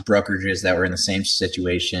bunch of brokerages that were in the same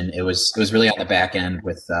situation. It was really on the back end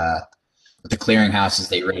with the clearinghouses.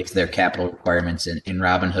 They raised their capital requirements, and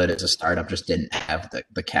Robinhood as a startup just didn't have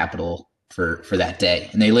the capital for that day,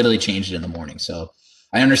 and they literally changed it in the morning. So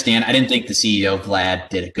I understand. I didn't think the CEO, Vlad,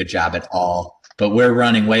 did a good job at all, but we're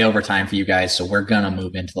running way over time for you guys, so we're going to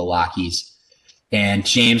move into the Lockies. And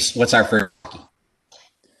James, what's our first Lockie?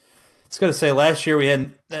 It's going to say last year we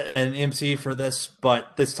had an MC for this,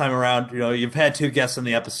 but this time around, you've had two guests in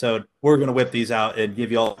the episode. We're going to whip these out and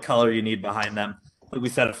give you all the color you need behind them. Like we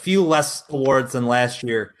said, a few less awards than last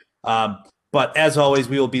year. But as always,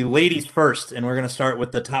 we will be ladies first, and we're going to start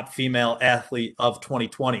with the top female athlete of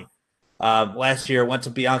 2020. Last year went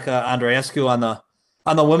to Bianca Andreescu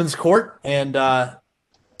on the women's court, and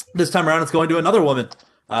this time around it's going to another woman,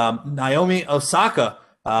 Naomi Osaka,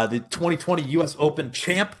 the 2020 U.S. Open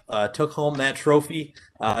champ, took home that trophy.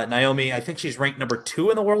 Naomi, I think she's ranked number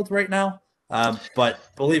 2 in the world right now, but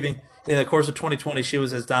believe me, in the course of 2020 she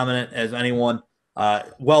was as dominant as anyone.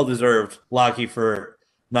 Well deserved Lockie for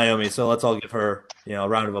Naomi. So let's all give her a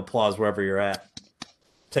round of applause wherever you're at.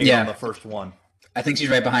 Take on the first one. I think she's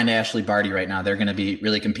right behind Ashley Barty right now. They're going to be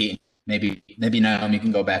really competing. Maybe Naomi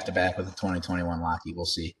can go back to back with the 2021 Lockie. We'll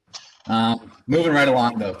see. Moving right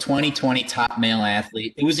along, though, 2020 top male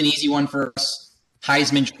athlete. It was an easy one for us.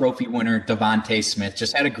 Heisman Trophy winner Devontae Smith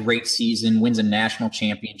just had a great season, wins a national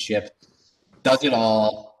championship, does it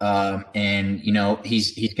all, and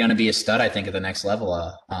he's going to be a stud, I think, at the next level.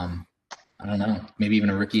 I don't know, maybe even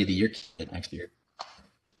a Rookie of the Year kid next year.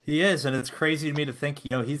 He is, and it's crazy to me to think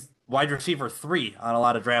he's wide receiver 3 on a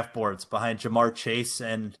lot of draft boards behind Jamar Chase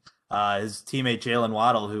and his teammate Jalen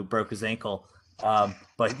Waddle, who broke his ankle.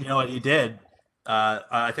 But you know what he did?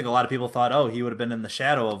 I think a lot of people thought, he would have been in the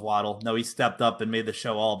shadow of Waddle. No, he stepped up and made the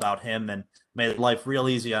show all about him and made life real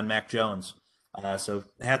easy on Mac Jones. So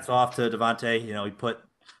hats off to Devontae. He put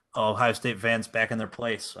Ohio State fans back in their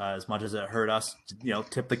place as much as it hurt us.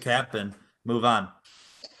 Tip the cap and move on.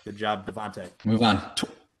 Good job, Devontae. Move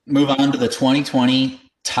on to the 2020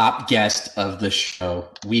 top guest of the show.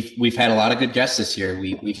 We've had a lot of good guests this year.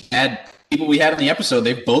 We've had people we had on the episode.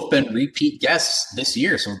 They've both been repeat guests this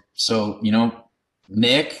year. So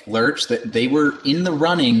Nick, Lerch, they were in the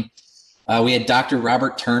running. We had Dr.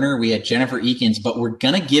 Robert Turner. We had Jennifer Eakins, but we're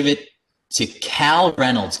going to give it to Cal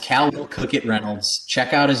Reynolds. Cal will cook it Reynolds.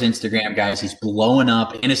 Check out his Instagram, guys. He's blowing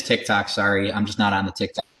up, in his TikTok. Sorry, I'm just not on the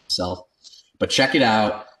TikTok myself. But check it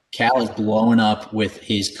out. Cal is blowing up with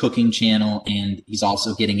his cooking channel, and he's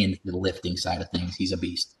also getting into the lifting side of things. He's a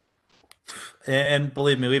beast. And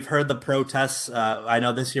believe me, we've heard the protests. I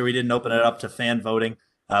know this year we didn't open it up to fan voting.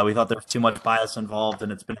 We thought there was too much bias involved,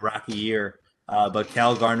 and it's been a rocky year. But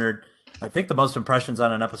Cal garnered, I think, the most impressions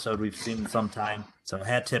on an episode we've seen in some time. So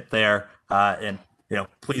hat tip there. And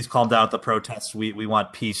please calm down with the protests. We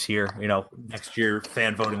want peace here. Next year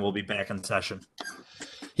fan voting will be back in session.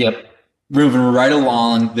 Yep. Moving right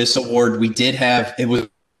along, this award we did have, it was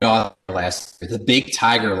last year, the Big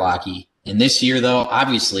Tiger Lockie. And this year, though,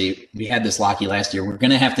 obviously, we had this Lockie last year. We're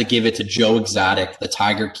going to have to give it to Joe Exotic, the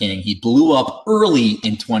Tiger King. He blew up early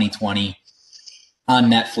in 2020 on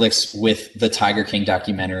Netflix with the Tiger King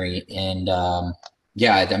documentary. And, I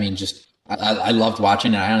loved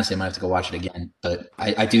watching it. I honestly might have to go watch it again. But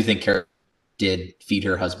I do think Carol did feed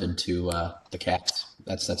her husband to the cats.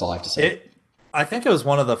 That's all I have to say. I think it was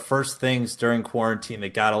one of the first things during quarantine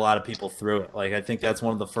that got a lot of people through it. Like, I think that's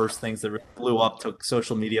one of the first things that blew up, took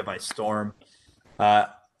social media by storm.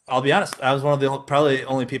 I'll be honest. I was one of the probably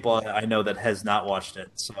only people I know that has not watched it.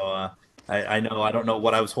 So I know I don't know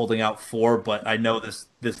what I was holding out for, but I know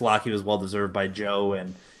this Lockie was well deserved by Joe,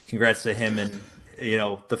 and congrats to him and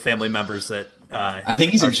the family members that I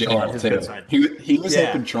think he's in jail too. He was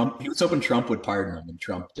hoping Trump would pardon him, and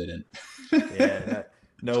Trump didn't. Yeah,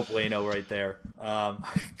 no bueno right there.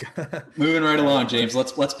 Moving right along, James.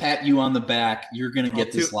 Let's pat you on the back. You're gonna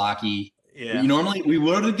get this Lockie. Yeah. Normally we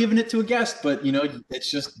would have given it to a guest, but it's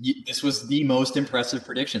just this was the most impressive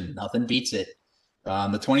prediction. Nothing beats it.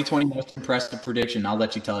 The 2020 most impressive prediction. I'll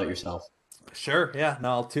let you tell it yourself. Sure. Yeah.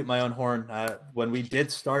 No, I'll toot my own horn. When we did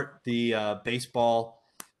start the baseball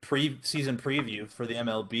season preview for the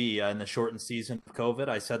MLB in the shortened season of COVID,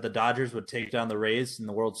 I said the Dodgers would take down the Rays in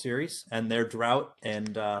the World Series and their drought,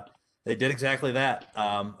 and they did exactly that.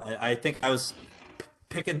 I think I was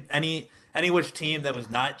picking any which team that was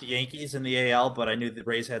not the Yankees in the AL, but I knew the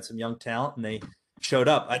Rays had some young talent, and they showed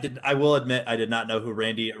up. I will admit I did not know who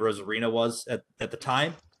Randy Rosarina was at the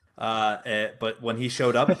time, but when he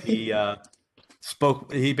showed up, he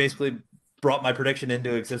he basically brought my prediction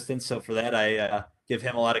into existence. So for that, I give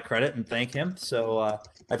him a lot of credit and thank him. So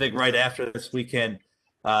I think right after this we can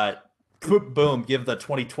boom, give the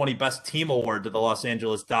 2020 Best Team Award to the Los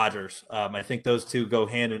Angeles Dodgers. I think those two go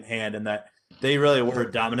hand in hand in that they really were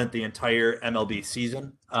dominant the entire MLB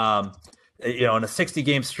season. In a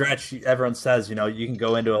 60-game stretch, everyone says, you can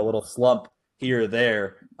go into a little slump here or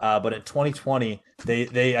there. But in 2020,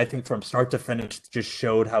 they I think from start to finish just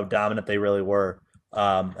showed how dominant they really were.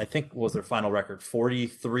 I think was their final record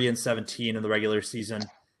 43-17 in the regular season.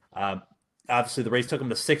 Obviously, the Rays took them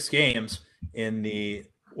to 6 games in the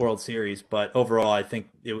World Series, but overall, I think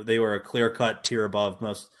they were a clear-cut tier above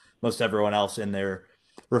most everyone else in their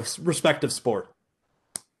respective sport.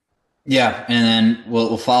 Yeah, and then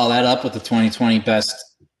we'll follow that up with the 2020 Best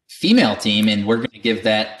Female Team, and we're going to give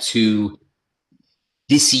that to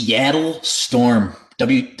the Seattle Storm,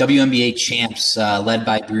 WNBA champs, led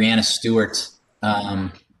by Breanna Stewart.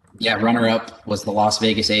 Runner-up was the Las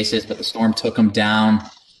Vegas Aces, but the Storm took them down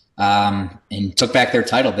and took back their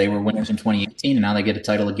title. They were winners in 2018, and now they get a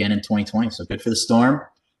title again in 2020. So good for the Storm.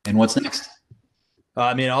 And what's next?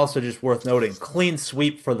 Also just worth noting, clean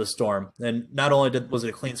sweep for the Storm. And not only was it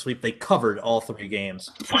a clean sweep, they covered all 3 games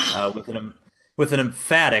with an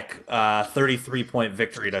emphatic 33-point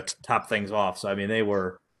victory to top things off. So, they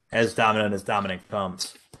were as dominant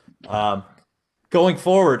comes. Going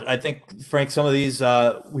forward, I think, Frank, some of these,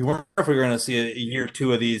 we weren't sure if we were going to see a year or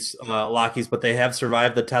two of these Lockies, but they have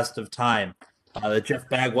survived the test of time. The Jeff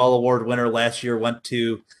Bagwell Award winner last year went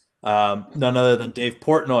to none other than Dave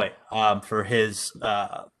Portnoy for his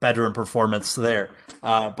bedroom performance there.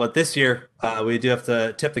 But this year, we do have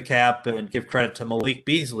to tip the cap and give credit to Malik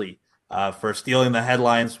Beasley for stealing the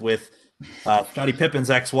headlines with Scottie Pippen's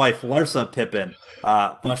ex-wife, Larsa Pippen.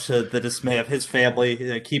 Much to the dismay of his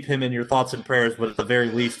family. Keep him in your thoughts and prayers, but at the very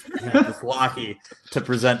least, have this Lockie to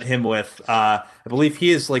present him with. I believe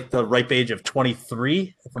he is like the ripe age of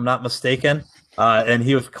 23, if I'm not mistaken. And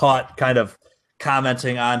he was caught kind of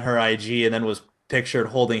commenting on her IG and then was pictured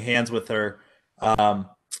holding hands with her.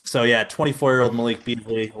 24-year-old Malik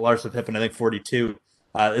Beasley, Larsa Pippen, I think 42.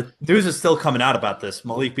 News is still coming out about this.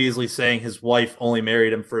 Malik Beasley saying his wife only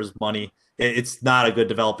married him for his money. It's not a good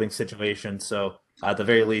developing situation. So at the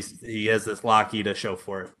very least, he has this Lockie to show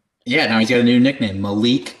for it. Yeah, now he's got a new nickname,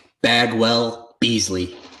 Malik Bagwell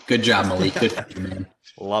Beasley. Good job, Malik. Good for you, man.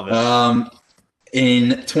 Love it. In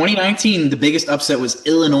 2019, the biggest upset was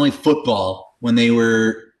Illinois football when they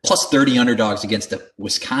were plus 30 underdogs against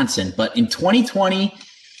Wisconsin. But in 2020,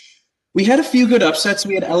 we had a few good upsets.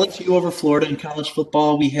 We had LSU over Florida in college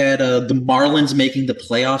football. We had the Marlins making the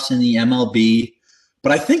playoffs in the MLB.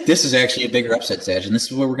 But I think this is actually a bigger upset, Saj, and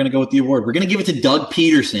this is where we're going to go with the award. We're going to give it to Doug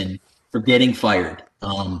Peterson for getting fired.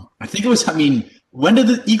 I think it was, when did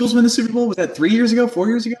the Eagles win the Super Bowl? Was that 3 years ago, 4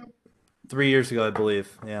 years ago? 3 years ago, I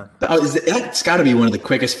believe, yeah. That's got to be one of the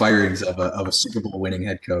quickest firings of a Super Bowl winning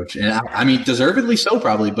head coach. And deservedly so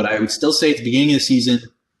probably, but I would still say at the beginning of the season,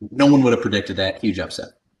 no one would have predicted that huge upset.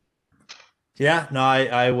 Yeah, no,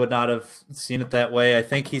 I would not have seen it that way. I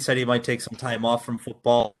think he said he might take some time off from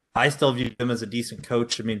football. I still view him as a decent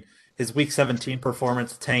coach. His Week 17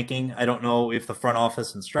 performance tanking, I don't know if the front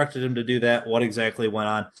office instructed him to do that, what exactly went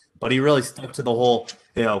on, but he really stuck to the whole,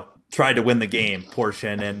 tried to win the game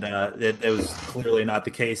portion, and it was clearly not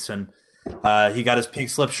the case, and he got his pink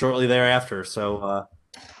slip shortly thereafter. So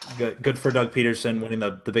good for Doug Peterson winning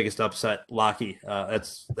the biggest upset, Lockie.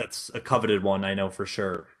 That's a coveted one, I know for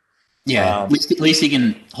sure. Yeah, at least he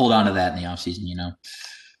can hold on to that in the offseason,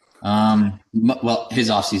 Well, his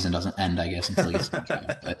offseason doesn't end, I guess, until he gets back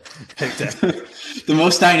out. But the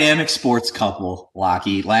most dynamic sports couple,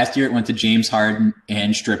 Lockie. Last year it went to James Harden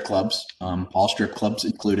and strip clubs, all strip clubs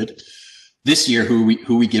included. This year, who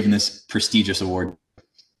we giving this prestigious award?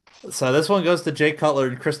 So this one goes to Jay Cutler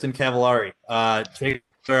and Kristen Cavallari.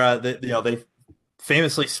 They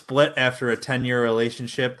famously split after a 10-year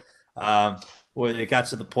relationship. Where it got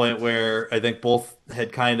to the point where I think both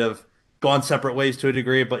had kind of gone separate ways to a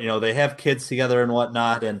degree, but they have kids together and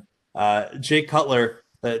whatnot. And Jay Cutler,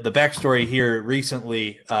 the backstory here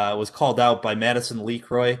recently was called out by Madison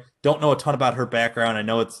LeCroy. Don't know a ton about her background. I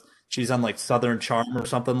know she's on like Southern Charm or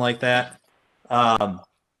something like that. Sorry,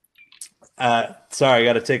 I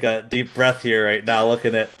got to take a deep breath here right now,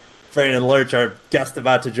 looking at Brandon Lerch, our guest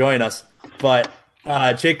about to join us. But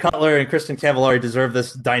Jay Cutler and Kristen Cavallari deserve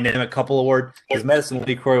this dynamic couple award because Madison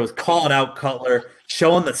LeCroy was calling out Cutler,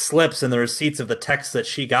 showing the slips and the receipts of the texts that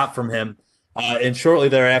she got from him. And shortly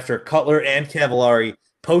thereafter, Cutler and Cavallari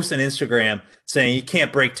post on Instagram saying you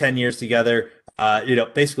can't break 10 years together.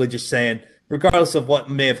 Basically just saying, regardless of what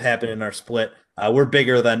may have happened in our split, we're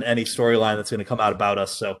bigger than any storyline that's going to come out about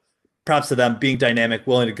us. So props to them being dynamic,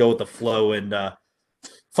 willing to go with the flow and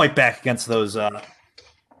fight back against those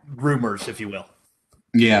rumors, if you will.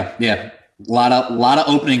 Yeah. A lot of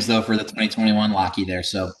openings though for the 2021 Lockie there.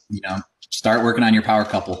 So start working on your power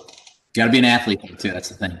couple. You got to be an athlete too. That's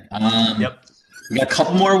the thing. Yep. We got a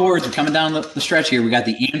couple more awards. We're coming down the stretch here. We got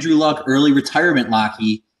the Andrew Luck early retirement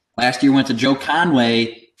Lockie. Last year went to Joe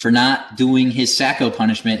Conway for not doing his Sacco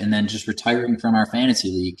punishment and then just retiring from our fantasy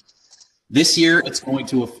league. This year it's going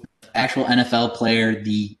to an actual NFL player,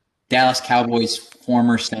 the Dallas Cowboys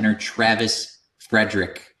former center Travis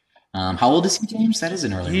Frederick. How old is he, James? That is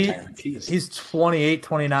an early retirement. He's 28,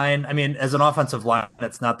 29. I mean, as an offensive line,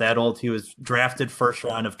 that's not that old. He was drafted first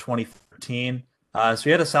round of 2013. So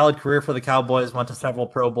he had a solid career for the Cowboys, went to several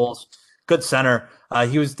Pro Bowls. Good center.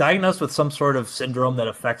 He was diagnosed with some sort of syndrome that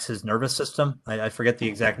affects his nervous system. I forget the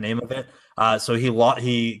exact name of it. So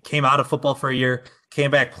he came out of football for a year,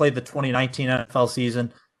 came back, played the 2019 NFL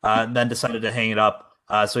season, and then decided to hang it up.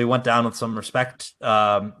 So he went down with some respect,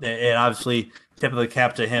 and obviously tip of the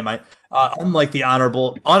cap to him. Unlike the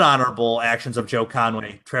unhonorable actions of Joe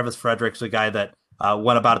Conway, Travis Frederick's a guy that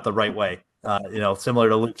went about it the right way. Similar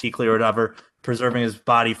to Luke Kuechly or whatever, preserving his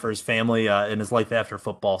body for his family and his life after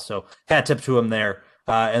football. So hat tip to him there.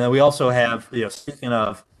 And then we also have, speaking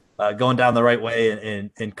of going down the right way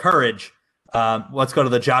and courage, let's go to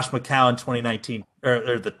the Josh McCown 2019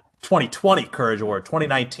 or the 2020 Courage Award.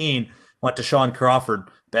 2019 went to Sean Crawford,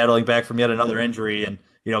 battling back from yet another injury, and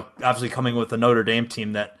obviously coming with the Notre Dame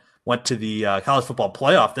team that went to the college football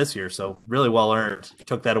playoff this year. So really well earned. He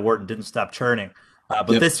took that award and didn't stop churning. But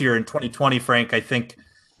This year in 2020, Frank, I think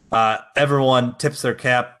everyone tips their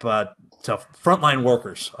cap to frontline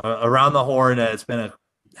workers around the horn. It's been a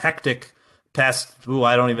hectic past,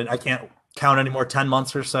 I can't count anymore, 10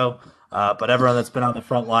 months or so. But everyone that's been on the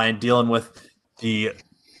front line dealing with the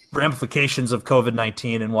ramifications of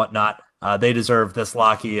COVID-19 and whatnot, they deserve this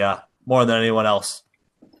Lockie more than anyone else.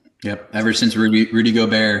 Yep. Ever since Rudy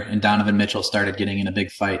Gobert and Donovan Mitchell started getting in a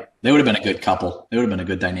big fight, they would have been a good couple. They would have been a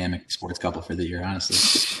good dynamic sports couple for the year, honestly.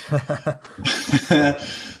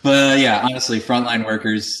 But yeah, honestly, frontline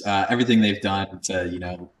workers, everything they've done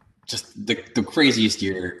to, just the craziest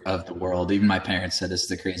year of the world. Even my parents said this is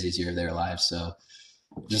the craziest year of their lives. So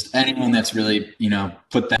just anyone that's really,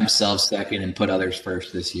 put themselves second and put others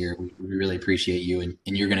first this year, we really appreciate you. And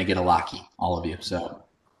you're going to get a Lockie, all of you. So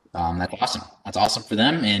that's awesome. That's awesome for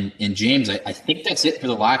them. And James, I think that's it for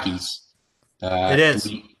the Lockies. It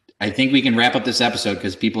is. I think we can wrap up this episode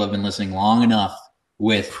because people have been listening long enough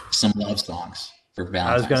with some love songs for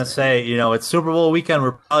Valentine's. I was going to say, it's Super Bowl weekend.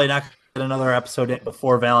 We're probably not going to get another episode in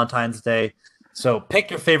before Valentine's Day. So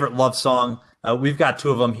pick your favorite love song. We've got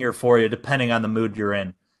two of them here for you, depending on the mood you're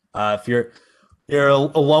in. If you're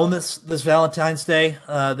alone this Valentine's Day,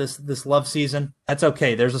 this love season, that's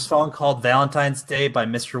okay. There's a song called Valentine's Day by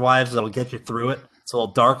Misterwives that'll get you through it. It's a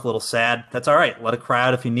little dark, a little sad. That's all right. Let it cry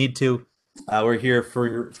out if you need to. We're here for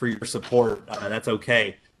your support. That's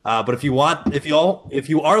okay. But if you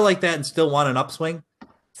are like that and still want an upswing,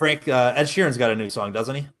 Frank, Ed Sheeran's got a new song,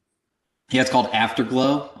 doesn't he? Yeah, it's called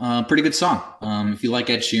Afterglow. Pretty good song. If you like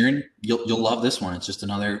Ed Sheeran, you'll love this one. It's just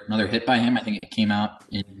another hit by him. I think it came out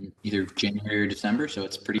in either January or December, so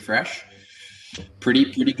it's pretty fresh. Pretty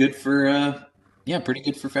good for pretty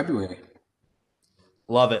good for February.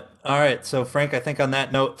 Love it. All right, so Frank, I think on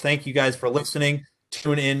that note, thank you guys for listening.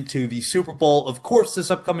 Tune in to the Super Bowl, of course, this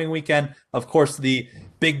upcoming weekend. Of course, the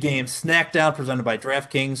Big Game Snackdown presented by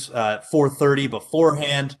DraftKings, 4:30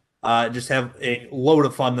 beforehand. Just have a load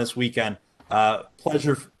of fun this weekend. Our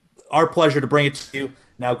pleasure to bring it to you.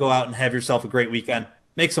 Now go out and have yourself a great weekend.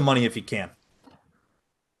 Make some money if you can.